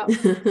 Yeah.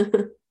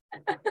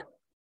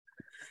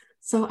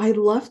 So I'd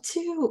love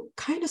to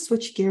kind of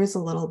switch gears a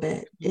little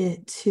bit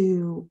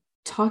to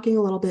talking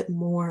a little bit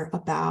more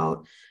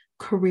about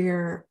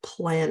career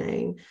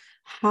planning.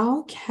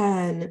 How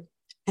can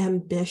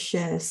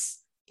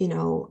ambitious,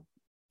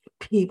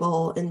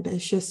 people,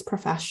 ambitious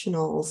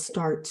professionals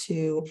start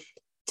to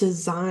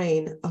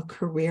design a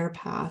career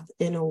path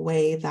in a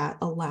way that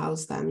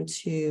allows them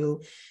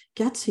to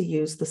get to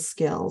use the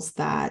skills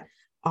that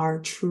are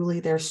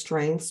truly their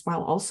strengths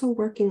while also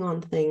working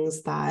on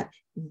things that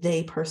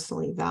they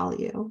personally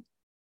value?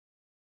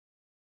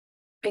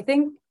 I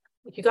think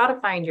you got to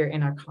find your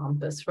inner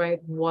compass, right?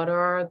 What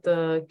are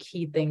the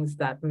key things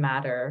that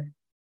matter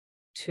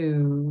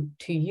to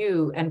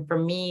you? And for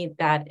me,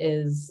 that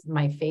is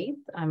my faith.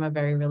 I'm a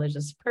very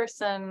religious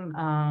person.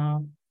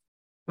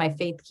 My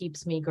faith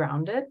keeps me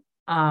grounded.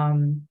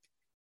 And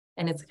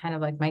it's kind of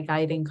like my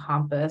guiding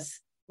compass.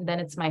 Then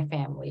it's my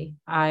family.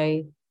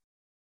 I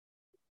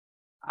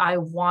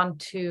want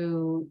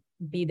to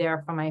be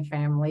there for my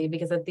family,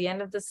 because at the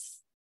end of this,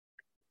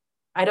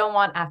 I don't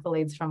want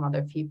accolades from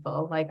other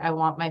people. Like, I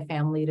want my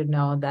family to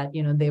know that,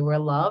 they were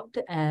loved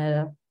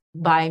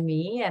by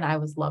me and I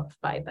was loved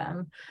by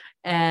them.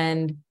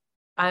 And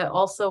I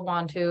also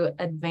want to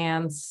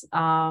advance,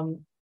 marginalized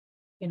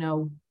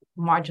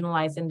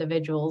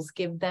individuals,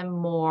 give them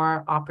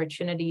more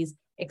opportunities,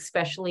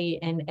 especially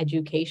in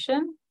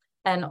education,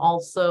 and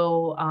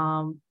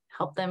also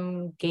help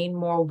them gain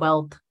more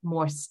wealth,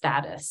 more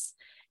status.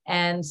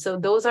 And so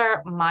those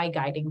are my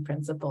guiding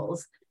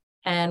principles.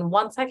 And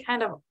once I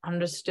kind of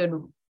understood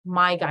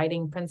my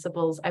guiding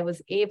principles, I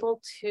was able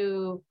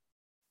to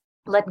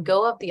let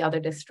go of the other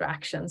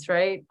distractions,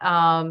 right?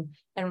 And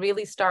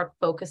really start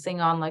focusing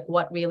on like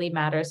what really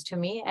matters to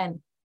me, and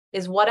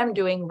is what I'm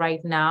doing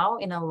right now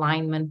in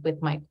alignment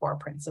with my core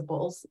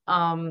principles.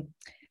 And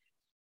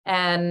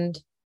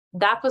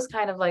that was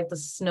kind of like the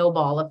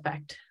snowball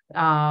effect.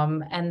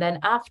 And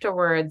then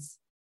afterwards,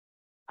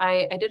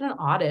 I did an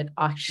audit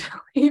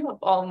actually of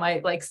all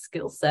my like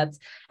skill sets.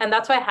 And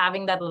that's why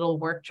having that little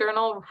work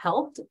journal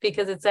helped,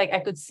 because it's like I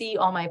could see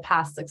all my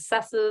past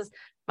successes,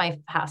 my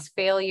past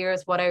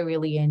failures, what I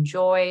really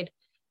enjoyed.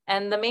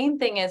 And the main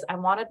thing is I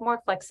wanted more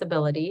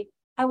flexibility.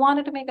 I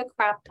wanted to make a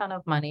crap ton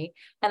of money.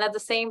 And at the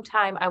same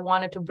time, I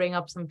wanted to bring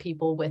up some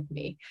people with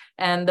me.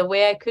 And the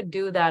way I could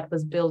do that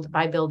was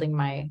by building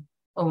my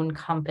own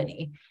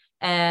company.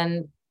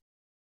 And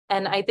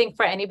I think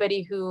for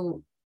anybody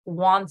who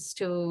wants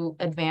to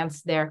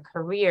advance their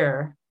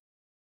career,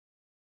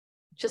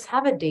 just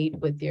have a date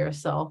with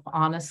yourself,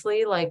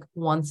 honestly, like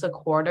once a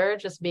quarter,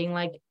 just being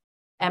like,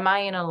 am I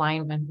in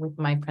alignment with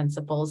my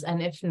principles?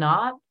 And if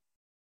not,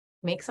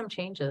 make some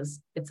changes.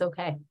 It's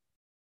okay.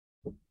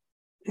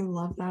 I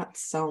love that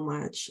so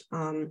much.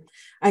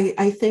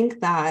 I think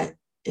that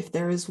if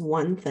there is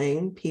one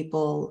thing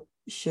people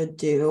should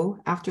do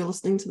after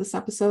listening to this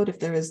episode, if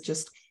there is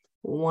just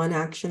one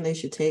action they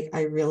should take,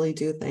 I really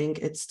do think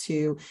it's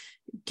to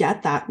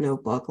get that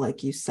notebook,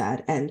 like you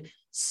said, and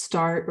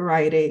start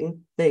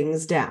writing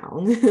things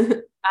down.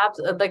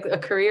 Absolutely. Like a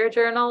career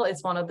journal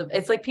is one of the,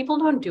 it's like people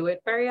don't do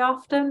it very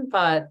often,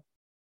 but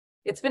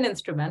it's been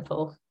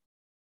instrumental.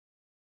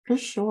 For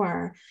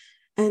sure.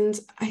 And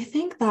I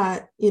think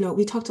that,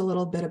 we talked a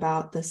little bit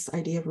about this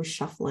idea of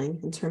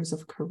reshuffling in terms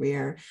of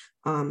career,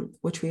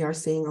 which we are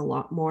seeing a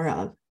lot more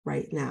of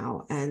right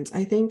now. And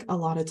I think a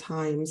lot of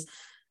times,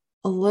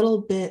 a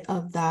little bit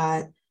of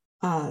that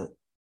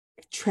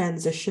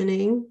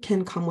transitioning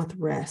can come with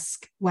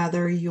risk,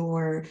 whether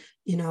you've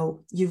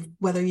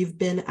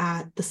been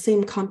at the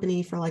same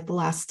company for like the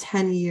last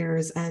 10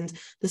 years and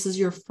this is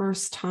your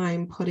first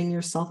time putting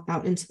yourself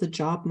out into the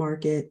job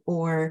market,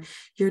 or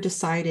you're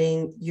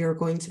deciding you're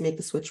going to make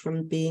the switch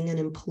from being an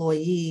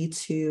employee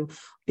to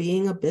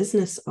being a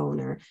business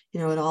owner.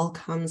 It all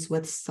comes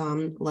with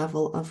some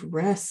level of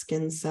risk.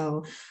 And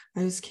so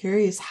I was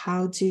curious,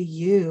 how do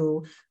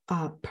you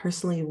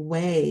personally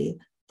weigh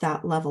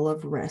that level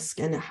of risk,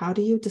 and how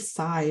do you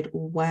decide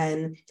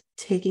when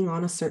taking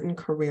on a certain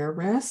career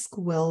risk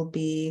will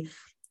be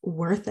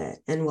worth it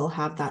and will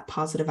have that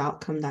positive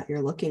outcome that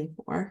you're looking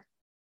for?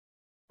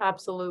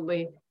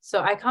 Absolutely.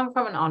 So I come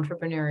from an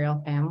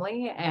entrepreneurial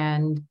family,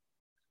 and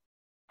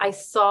I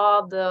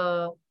saw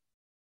the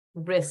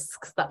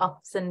risks, the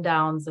ups and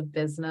downs of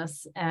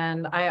business,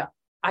 and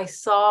I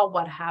saw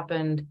what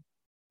happened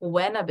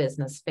when a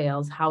business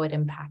fails, how it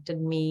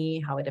impacted me,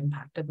 how it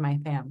impacted my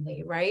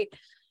family, right?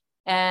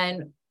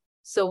 And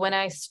so when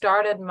I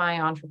started my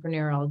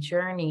entrepreneurial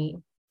journey,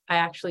 I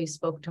actually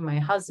spoke to my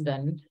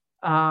husband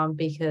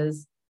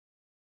because,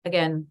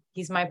 again,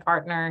 he's my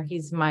partner.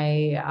 He's part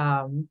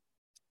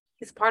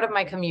of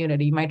my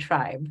community, my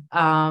tribe.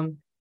 And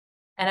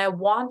I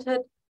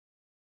wanted,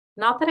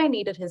 not that I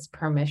needed his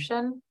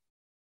permission,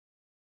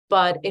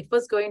 but it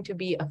was going to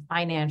be a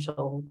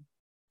financial,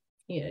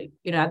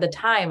 at the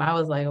time I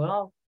was like,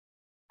 well,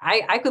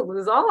 I could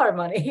lose all our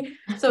money.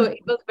 So it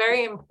was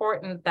very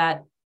important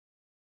that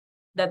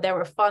there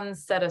were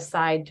funds set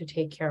aside to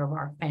take care of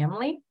our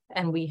family,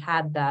 and we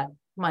had that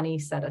money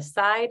set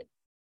aside.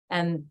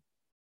 And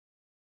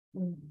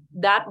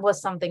that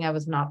was something I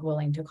was not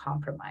willing to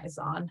compromise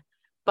on.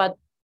 But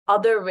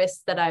other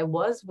risks that I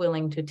was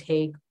willing to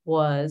take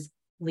was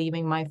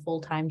leaving my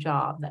full-time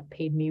job that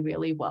paid me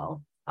really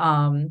well.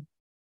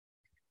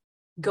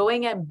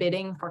 Going and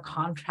bidding for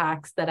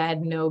contracts that I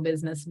had no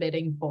business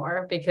bidding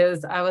for,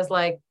 because I was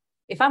like,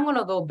 if I'm going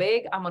to go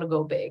big, I'm going to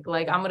go big.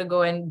 Like, I'm going to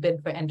go and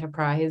bid for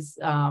enterprise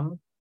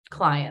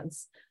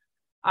clients.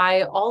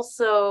 I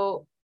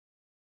also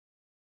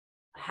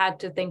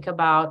had to think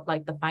about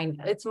like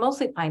it's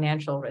mostly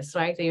financial risks,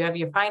 right? So you have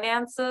your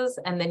finances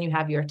and then you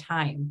have your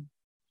time.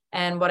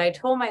 And what I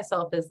told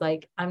myself is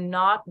like, I'm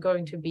not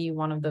going to be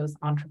one of those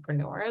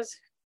entrepreneurs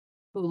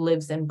who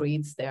lives and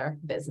breathes their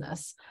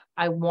business.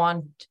 I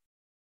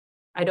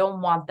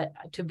don't want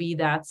that to be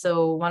that.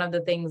 So one of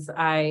the things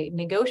I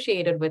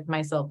negotiated with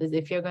myself is,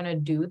 if you're going to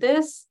do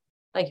this,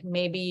 like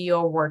maybe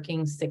you're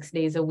working 6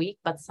 days a week,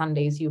 but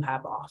Sundays you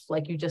have off.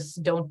 Like, you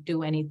just don't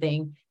do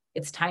anything.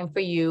 It's time for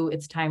you.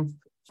 It's time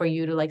for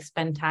you to like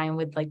spend time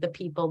with like the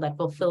people that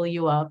will fill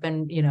you up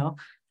and,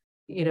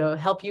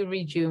 help you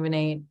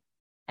rejuvenate.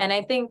 And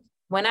I think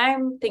when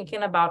I'm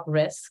thinking about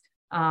risk,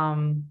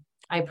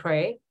 I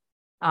pray.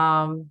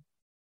 And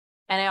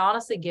I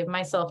honestly give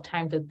myself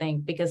time to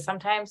think, because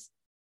sometimes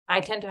I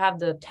tend to have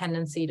the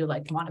tendency to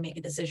like want to make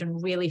a decision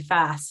really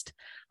fast.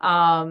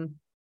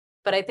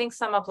 But I think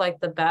some of like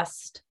the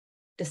best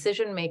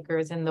decision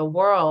makers in the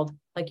world,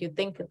 like you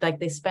think like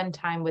they spend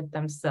time with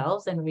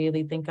themselves and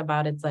really think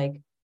about it's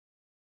like,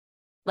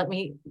 let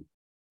me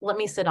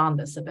sit on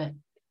this a bit.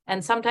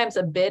 And sometimes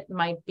a bit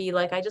might be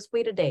like, I just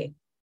wait a day.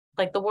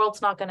 Like, the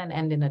world's not going to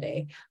end in a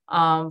day.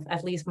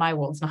 At least my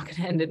world's not going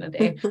to end in a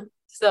day.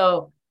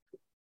 So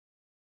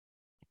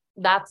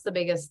that's the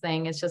biggest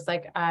thing. It's just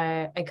like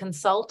I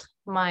consult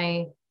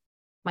my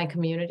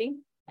community,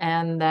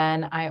 and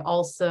then I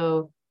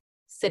also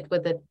sit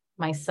with it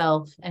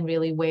myself and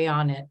really weigh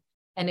on it.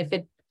 And if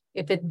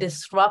it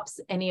disrupts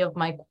any of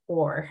my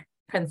core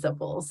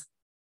principles,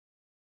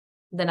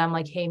 then I'm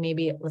like, hey,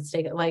 maybe let's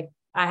take it. Like,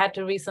 I had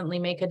to recently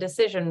make a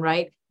decision,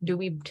 right? Do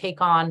we take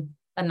on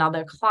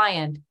another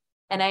client?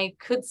 And I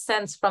could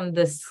sense from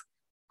this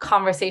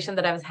conversation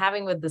that I was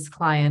having with this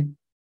client,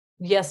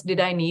 yes, did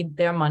I need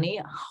their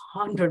money?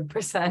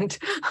 100%.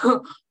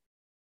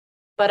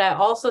 But I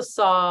also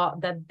saw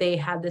that they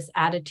had this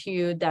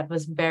attitude that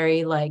was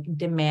very like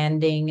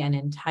demanding and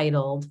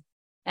entitled.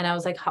 And I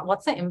was like,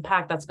 what's the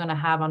impact that's going to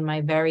have on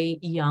my very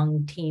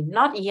young team?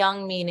 Not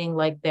young meaning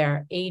like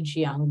they're age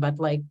young, but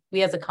like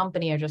we as a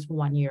company are just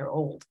 1 year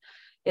old.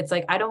 It's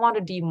like, I don't want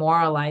to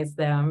demoralize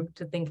them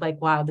to think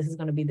like, wow, this is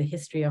going to be the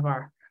history of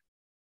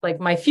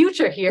my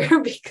future here,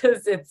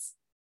 because it's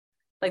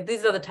like,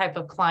 these are the type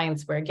of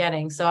clients we're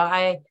getting. So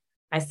I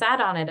sat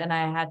on it and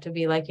I had to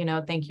be like,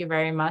 thank you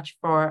very much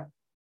for,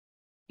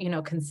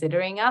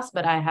 considering us,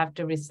 but I have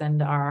to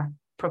rescind our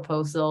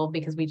proposal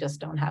because we just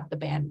don't have the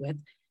bandwidth.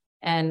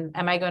 And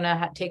am I going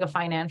to take a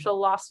financial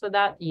loss for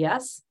that?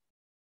 Yes.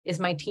 Is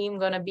my team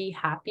going to be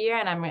happier?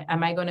 And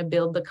am I going to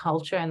build the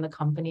culture and the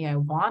company I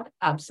want?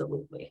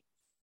 Absolutely.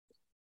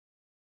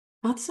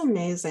 That's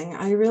amazing.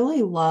 I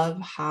really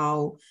love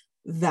how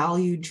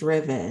value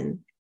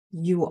driven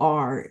you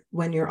are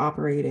when you're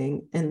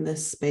operating in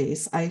this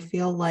space. I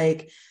feel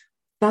like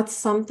that's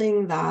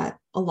something that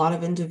a lot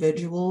of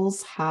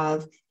individuals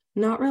have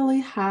not really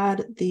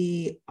had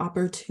the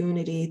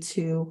opportunity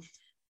to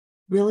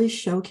really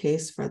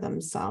showcase for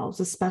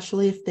themselves,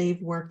 especially if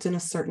they've worked in a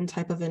certain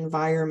type of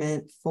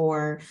environment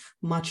for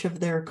much of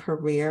their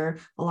career.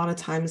 A lot of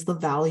times the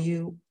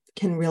value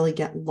can really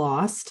get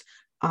lost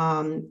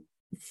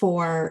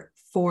for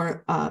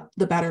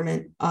the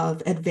betterment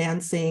of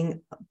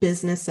advancing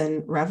business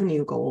and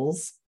revenue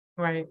goals.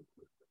 Right.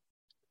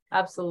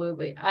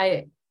 Absolutely.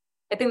 I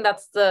think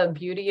that's the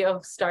beauty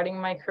of starting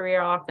my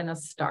career off in a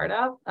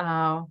startup,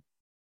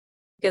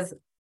 because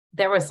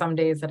there were some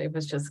days that it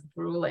was just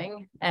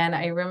grueling. And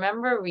I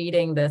remember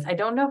reading this. I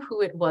don't know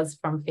who it was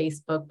from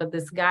Facebook, but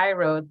this guy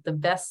wrote, the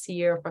best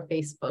year for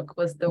Facebook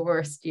was the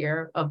worst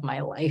year of my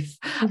life.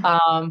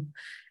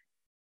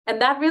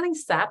 And that really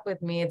sat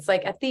with me. It's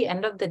like, at the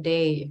end of the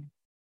day,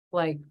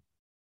 like,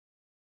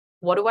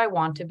 what do I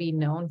want to be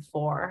known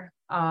for?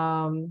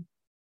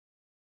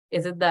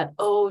 Is it that,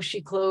 oh,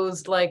 she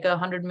closed like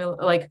 $100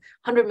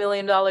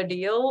 million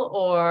deal?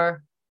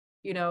 Or,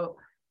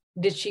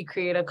 did she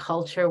create a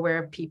culture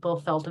where people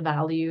felt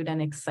valued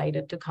and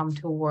excited to come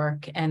to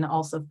work and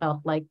also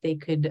felt like they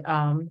could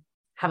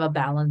have a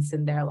balance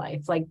in their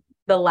life? Like,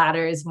 the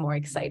latter is more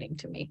exciting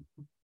to me.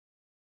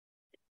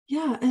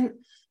 Yeah. And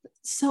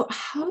so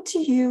how do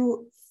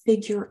you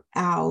figure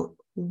out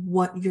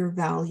what your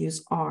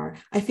values are?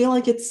 I feel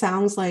like it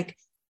sounds like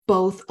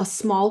both a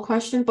small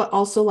question, but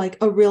also like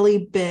a really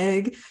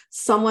big,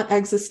 somewhat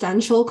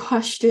existential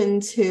question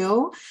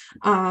too.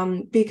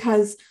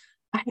 Because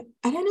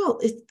I don't know,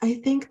 I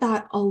think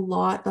that a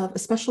lot of,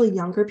 especially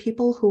younger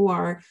people who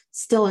are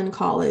still in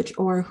college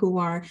or who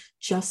are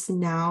just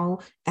now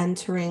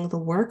entering the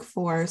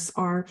workforce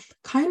are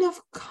kind of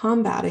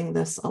combating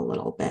this a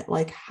little bit.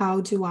 Like,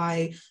 how do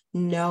I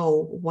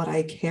know what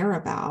I care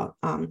about?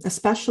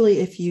 Especially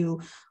if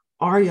you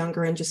are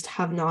younger and just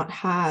have not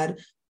had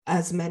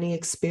as many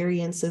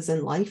experiences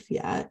in life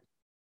yet.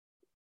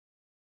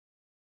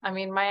 I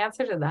mean, my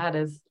answer to that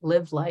is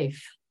live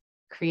life,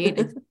 create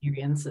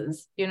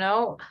experiences.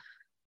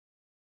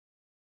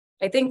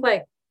 I think,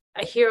 like,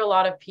 I hear a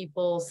lot of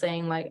people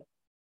saying, like,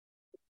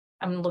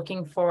 I'm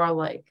looking for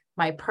like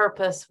my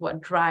purpose,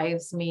 what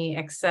drives me,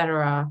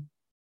 etc.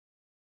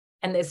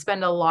 And they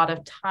spend a lot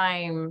of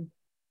time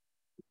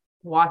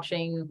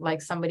watching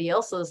like somebody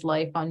else's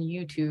life on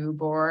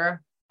YouTube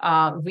or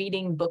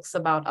reading books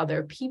about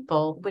other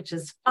people, which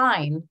is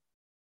fine.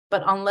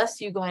 But unless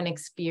you go and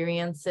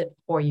experience it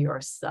for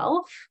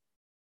yourself,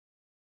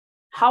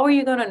 how are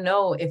you going to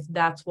know if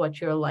that's what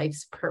your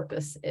life's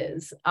purpose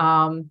is?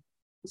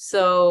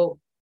 So,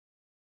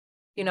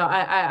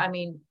 I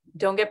mean,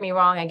 don't get me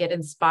wrong, I get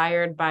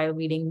inspired by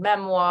reading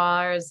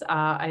memoirs.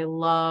 I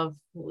love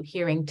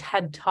hearing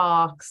TED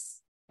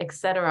Talks,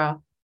 etc.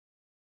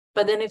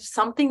 But then if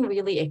something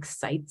really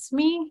excites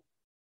me,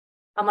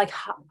 I'm like,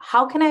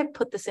 how can I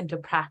put this into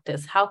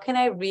practice? How can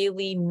I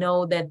really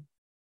know that,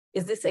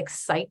 is this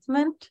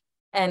excitement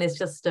and it's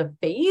just a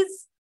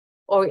phase?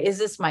 Or is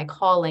this my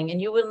calling?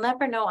 And you will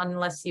never know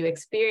unless you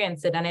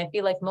experience it. And I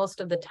feel like most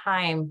of the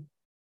time,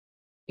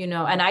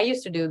 and I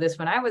used to do this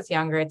when I was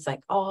younger. It's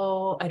like,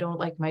 oh, I don't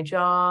like my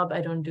job.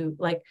 I don't do,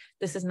 like,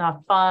 this is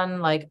not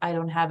fun. Like, I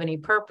don't have any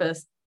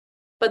purpose.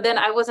 But then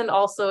I wasn't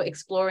also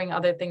exploring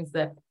other things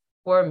that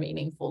were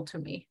meaningful to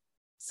me.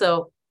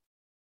 So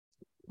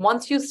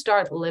once you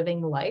start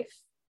living life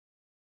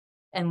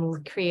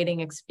and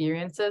creating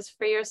experiences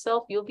for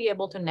yourself, you'll be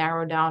able to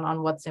narrow down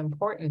on what's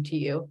important to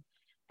you.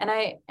 And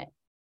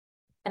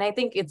I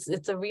think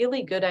it's a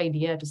really good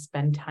idea to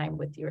spend time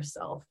with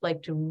yourself,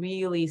 like to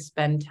really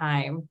spend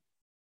time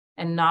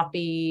and not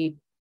be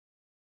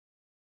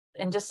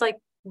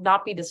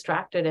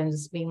distracted and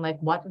just being like,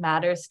 what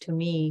matters to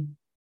me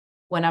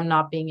when I'm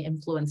not being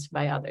influenced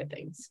by other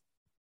things.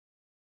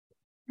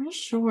 For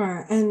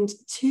sure. And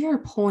to your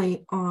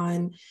point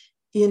on,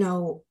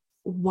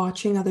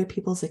 watching other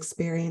people's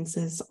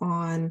experiences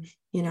on,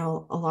 a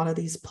lot of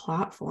these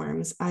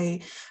platforms,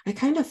 I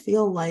kind of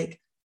feel like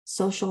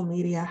social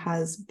media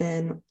has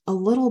been a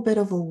little bit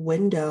of a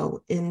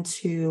window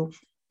into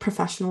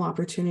professional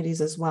opportunities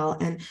as well.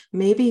 And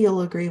maybe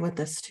you'll agree with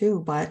this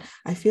too, but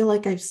I feel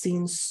like I've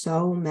seen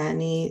so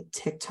many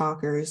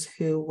TikTokers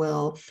who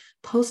will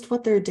post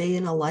what their day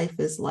in a life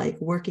is like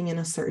working in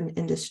a certain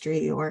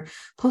industry, or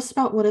post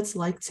about what it's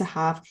like to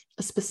have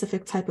a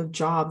specific type of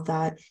job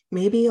that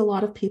maybe a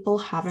lot of people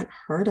haven't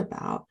heard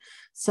about.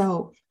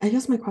 So I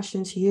guess my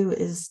question to you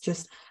is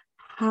just,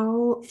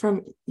 how,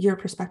 from your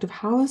perspective,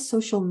 how is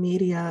social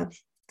media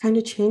kind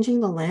of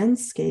changing the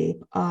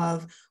landscape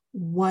of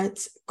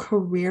what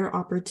career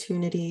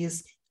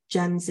opportunities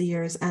Gen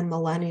Zers and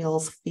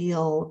millennials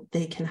feel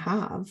they can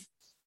have?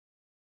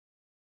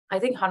 I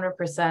think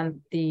 100%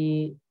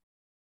 the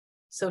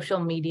social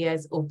media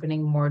is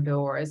opening more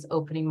doors,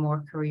 opening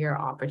more career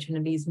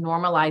opportunities,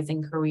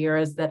 normalizing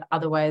careers that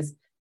otherwise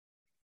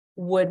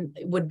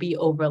would be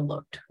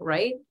overlooked,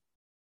 right?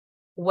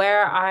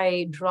 Where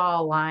I draw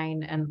a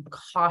line and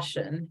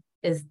caution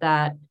is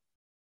that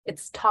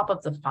it's top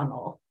of the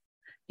funnel.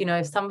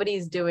 If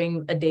somebody's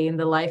doing a day in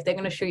the life, they're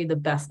going to show you the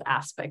best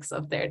aspects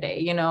of their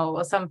day.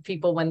 Some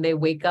people, when they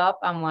wake up,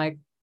 I'm like,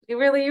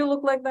 you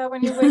look like that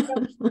when you wake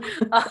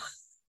up?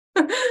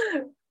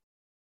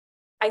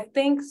 I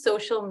think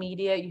social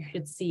media you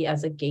should see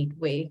as a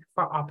gateway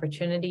for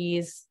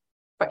opportunities,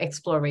 for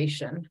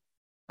exploration,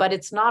 but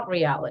it's not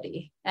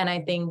reality. And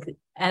I think,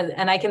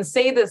 and I can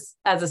say this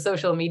as a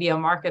social media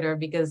marketer,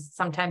 because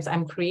sometimes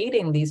I'm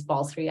creating these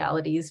false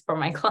realities for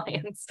my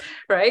clients,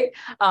 right?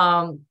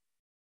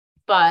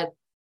 But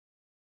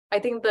I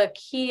think the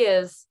key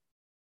is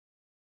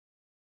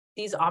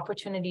these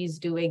opportunities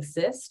do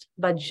exist,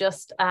 but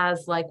just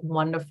as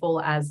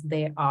wonderful as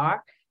they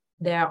are,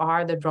 there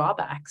are the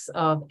drawbacks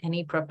of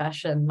any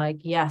profession.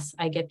 Yes,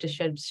 I get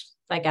to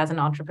as an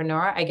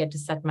entrepreneur, I get to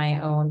set my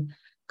own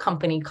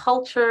company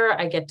culture,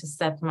 I get to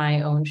set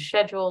my own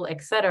schedule,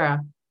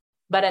 etc.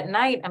 But at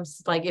night, I'm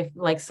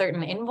if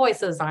certain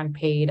invoices aren't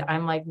paid,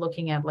 I'm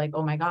looking at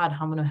oh my God,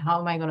 how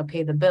am I going to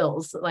pay the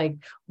bills?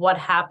 What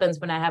happens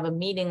when I have a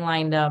meeting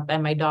lined up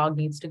and my dog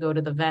needs to go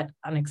to the vet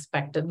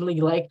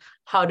unexpectedly?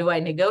 How do I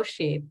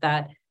negotiate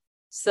that?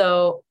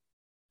 So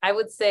I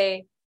would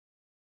say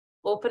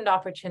opened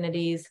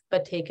opportunities,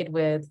 but take it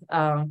with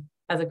as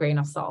a grain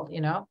of salt,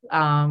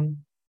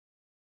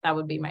 that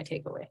would be my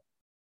takeaway.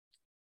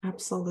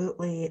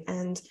 Absolutely.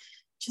 And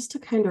just to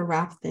kind of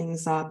wrap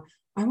things up,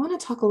 I want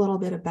to talk a little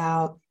bit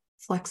about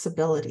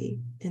flexibility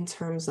in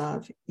terms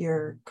of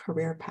your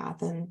career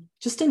path and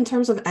just in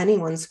terms of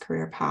anyone's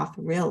career path,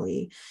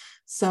 really.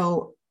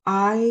 So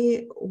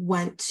I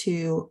went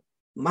to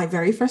my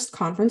very first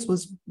conference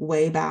was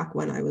way back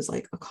when I was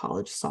a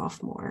college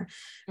sophomore.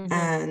 Mm-hmm.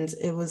 And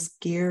it was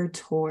geared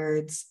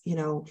towards,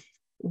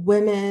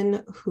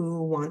 women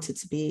who wanted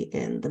to be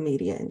in the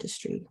media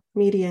industry,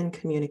 media and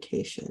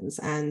communications.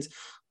 And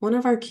one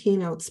of our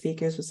keynote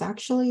speakers was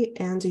actually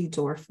Andi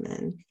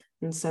Dorfman.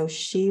 And so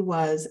she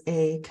was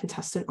a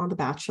contestant on The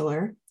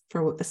Bachelor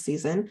for a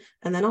season,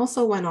 and then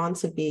also went on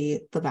to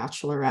be the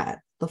Bachelorette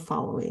the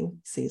following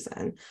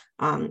season.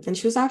 And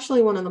she was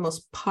actually one of the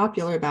most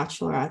popular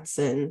bachelorettes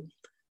in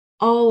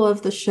all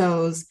of the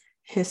show's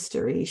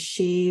history.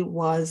 She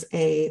was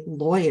a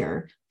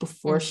lawyer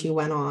before she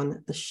went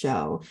on the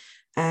show.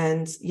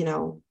 And,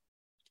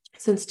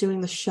 since doing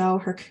the show,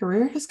 her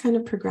career has kind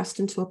of progressed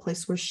into a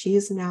place where she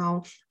is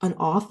now an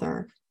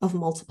author of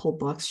multiple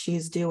books.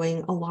 She's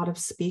doing a lot of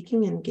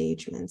speaking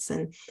engagements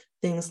and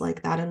things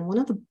like that. And one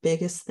of the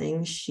biggest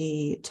things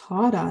she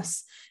taught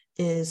us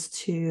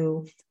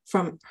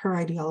from her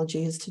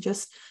ideology is to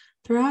just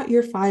throw out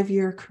your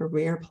 5-year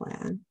career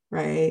plan,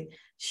 right?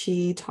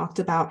 She talked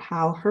about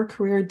how her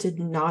career did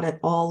not at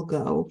all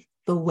go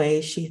the way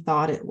she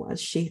thought it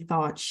was. She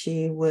thought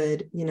she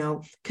would,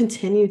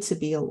 continue to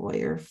be a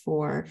lawyer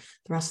for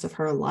the rest of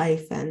her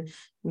life. And,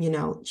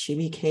 she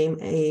became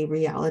a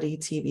reality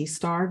TV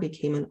star,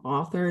 became an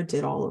author,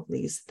 did all of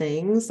these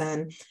things.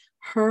 And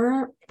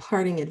her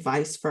parting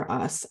advice for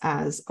us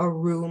as a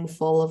room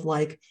full of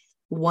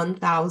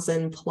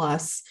 1,000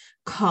 plus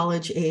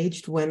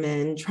college-aged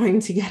women trying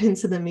to get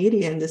into the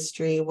media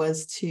industry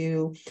was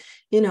to,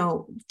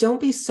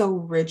 don't be so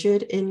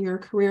rigid in your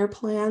career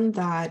plan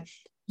that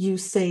you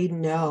say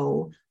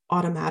no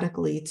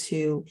automatically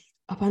to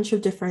a bunch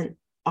of different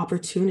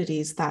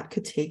opportunities that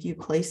could take you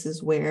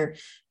places where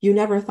you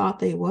never thought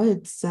they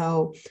would.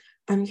 So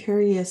I'm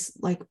curious,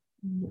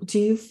 do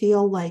you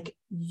feel like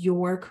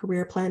your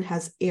career plan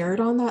has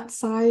erred on that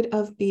side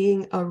of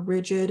being a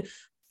rigid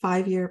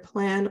 5-year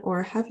plan,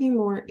 or have you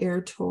more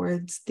erred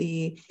towards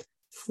the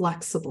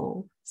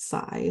flexible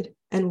side?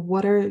 And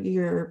what are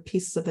your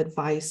pieces of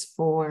advice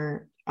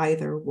for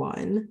either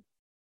one?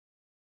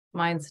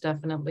 Mine's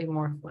definitely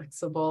more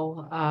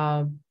flexible.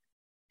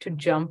 To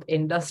jump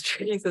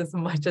industries as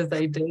much as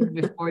I did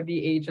before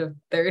the age of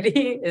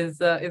 30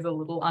 is a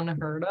little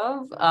unheard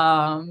of.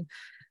 Because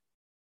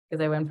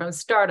I went from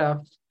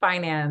startup,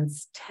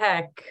 finance,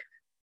 tech,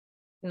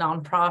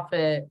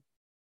 nonprofit,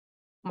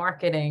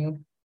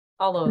 marketing,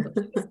 all over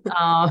the place.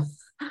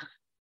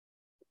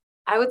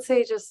 I would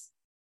say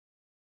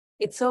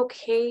it's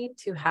okay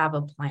to have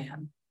a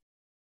plan,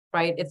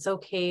 right? It's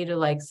okay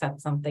to set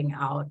something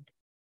out.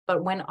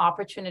 But when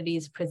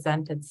opportunities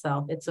present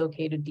itself, it's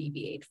okay to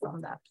deviate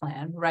from that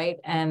plan, right?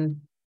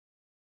 And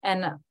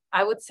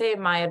I would say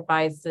my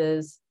advice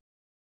is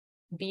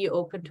be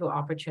open to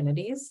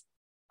opportunities.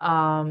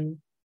 Don't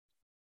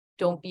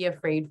be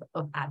afraid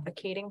of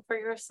advocating for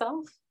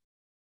yourself.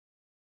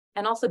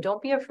 And also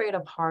don't be afraid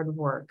of hard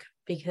work,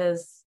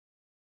 because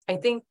I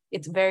think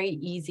it's very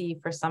easy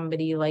for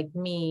somebody like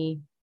me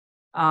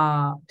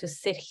to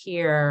sit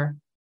here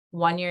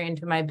 1 year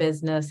into my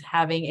business,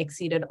 having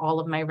exceeded all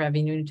of my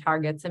revenue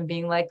targets and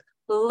being like,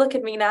 look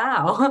at me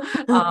now.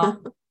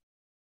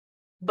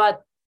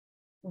 But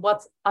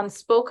what's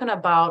unspoken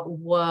about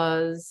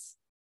was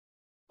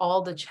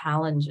all the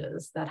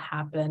challenges that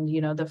happened,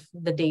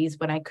 the days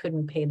when I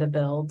couldn't pay the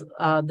bill,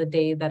 the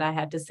day that I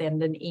had to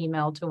send an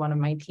email to one of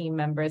my team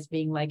members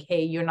being like,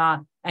 hey,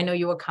 I know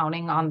you were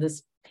counting on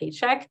this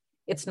paycheck,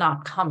 it's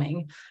not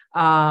coming.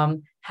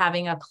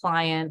 Having a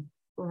client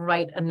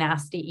write a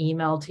nasty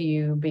email to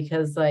you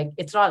because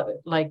it's not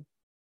like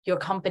your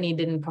company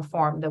didn't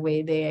perform the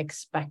way they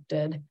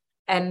expected,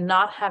 and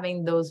not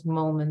having those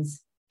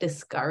moments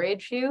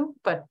discourage you,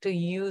 but to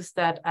use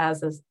that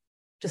as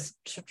just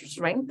to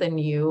strengthen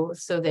you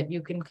so that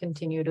you can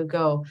continue to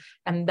go.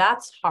 And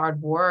that's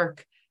hard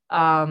work.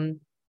 I've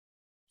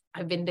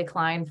been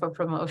declined for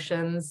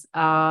promotions.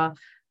 I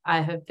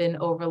have been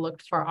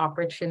overlooked for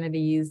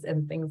opportunities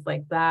and things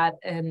like that.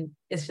 And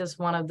it's just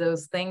one of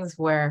those things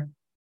where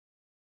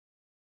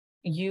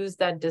use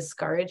that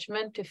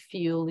discouragement to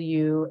fuel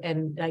you,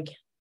 and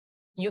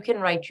you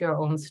can write your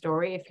own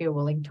story if you're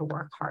willing to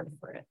work hard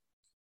for it.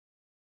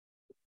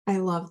 I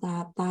love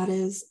that. That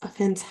is a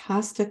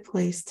fantastic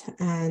place to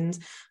end.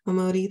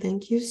 Amodhi,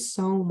 thank you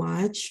so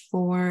much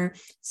for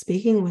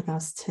speaking with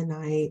us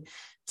tonight.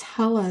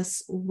 Tell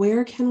us,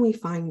 where can we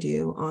find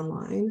you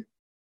online?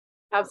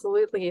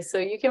 Absolutely. So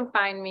you can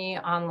find me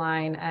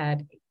online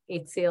at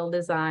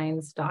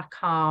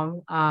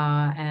hcldesigns.com.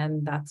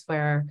 And that's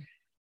where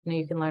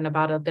you can learn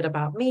a bit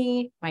about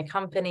me, my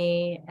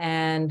company,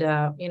 and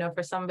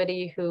for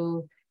somebody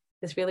who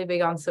is really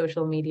big on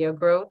social media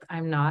growth,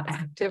 I'm not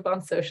active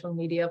on social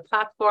media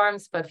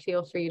platforms, but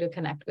feel free to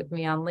connect with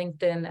me on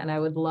LinkedIn. And I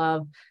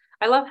love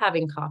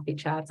having coffee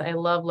chats. I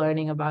love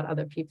learning about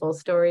other people's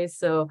stories.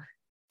 So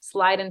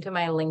slide into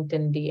my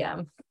LinkedIn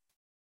DM.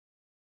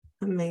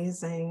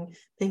 Amazing.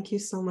 Thank you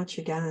so much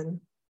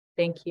again.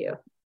 Thank you.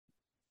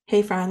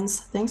 Hey friends,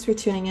 thanks for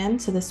tuning in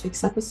to this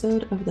week's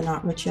episode of the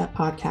Not Rich Yet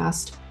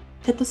podcast.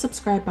 Hit the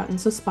subscribe button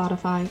so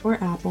Spotify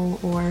or Apple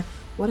or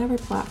whatever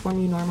platform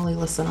you normally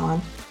listen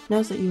on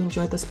knows that you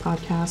enjoyed this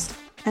podcast,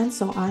 and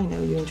so I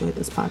know you enjoyed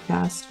this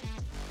podcast.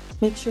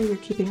 Make sure you're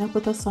keeping up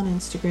with us on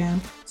Instagram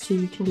so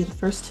you can be the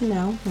first to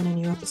know when a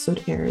new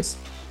episode airs.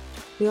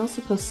 We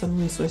also post some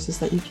resources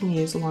that you can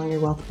use along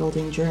your wealth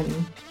building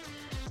journey.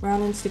 We're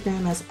on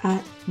Instagram as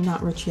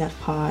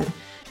 @NotRichYetPod,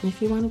 and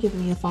if you want to give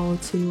me a follow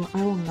too,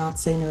 I will not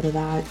say no to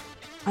that.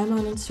 I'm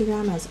on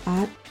Instagram as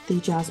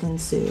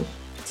 @TheJasmineSue,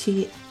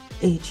 TheJasminSu.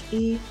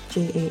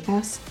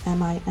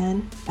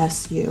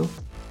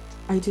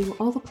 I do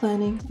all the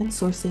planning and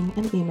sourcing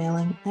and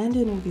emailing and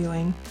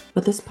interviewing,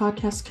 but this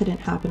podcast couldn't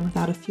happen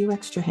without a few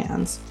extra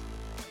hands.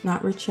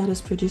 Not Rich Yet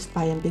is produced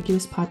by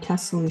Ambiguous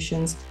Podcast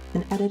Solutions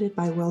and edited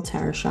by Will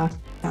Tarashak,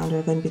 founder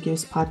of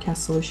Ambiguous Podcast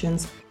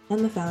Solutions and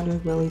the founder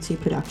of Willie T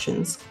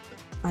Productions.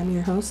 I'm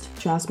your host,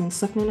 Jasmine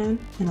Suknanan,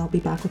 and I'll be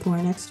back with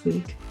more next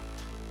week.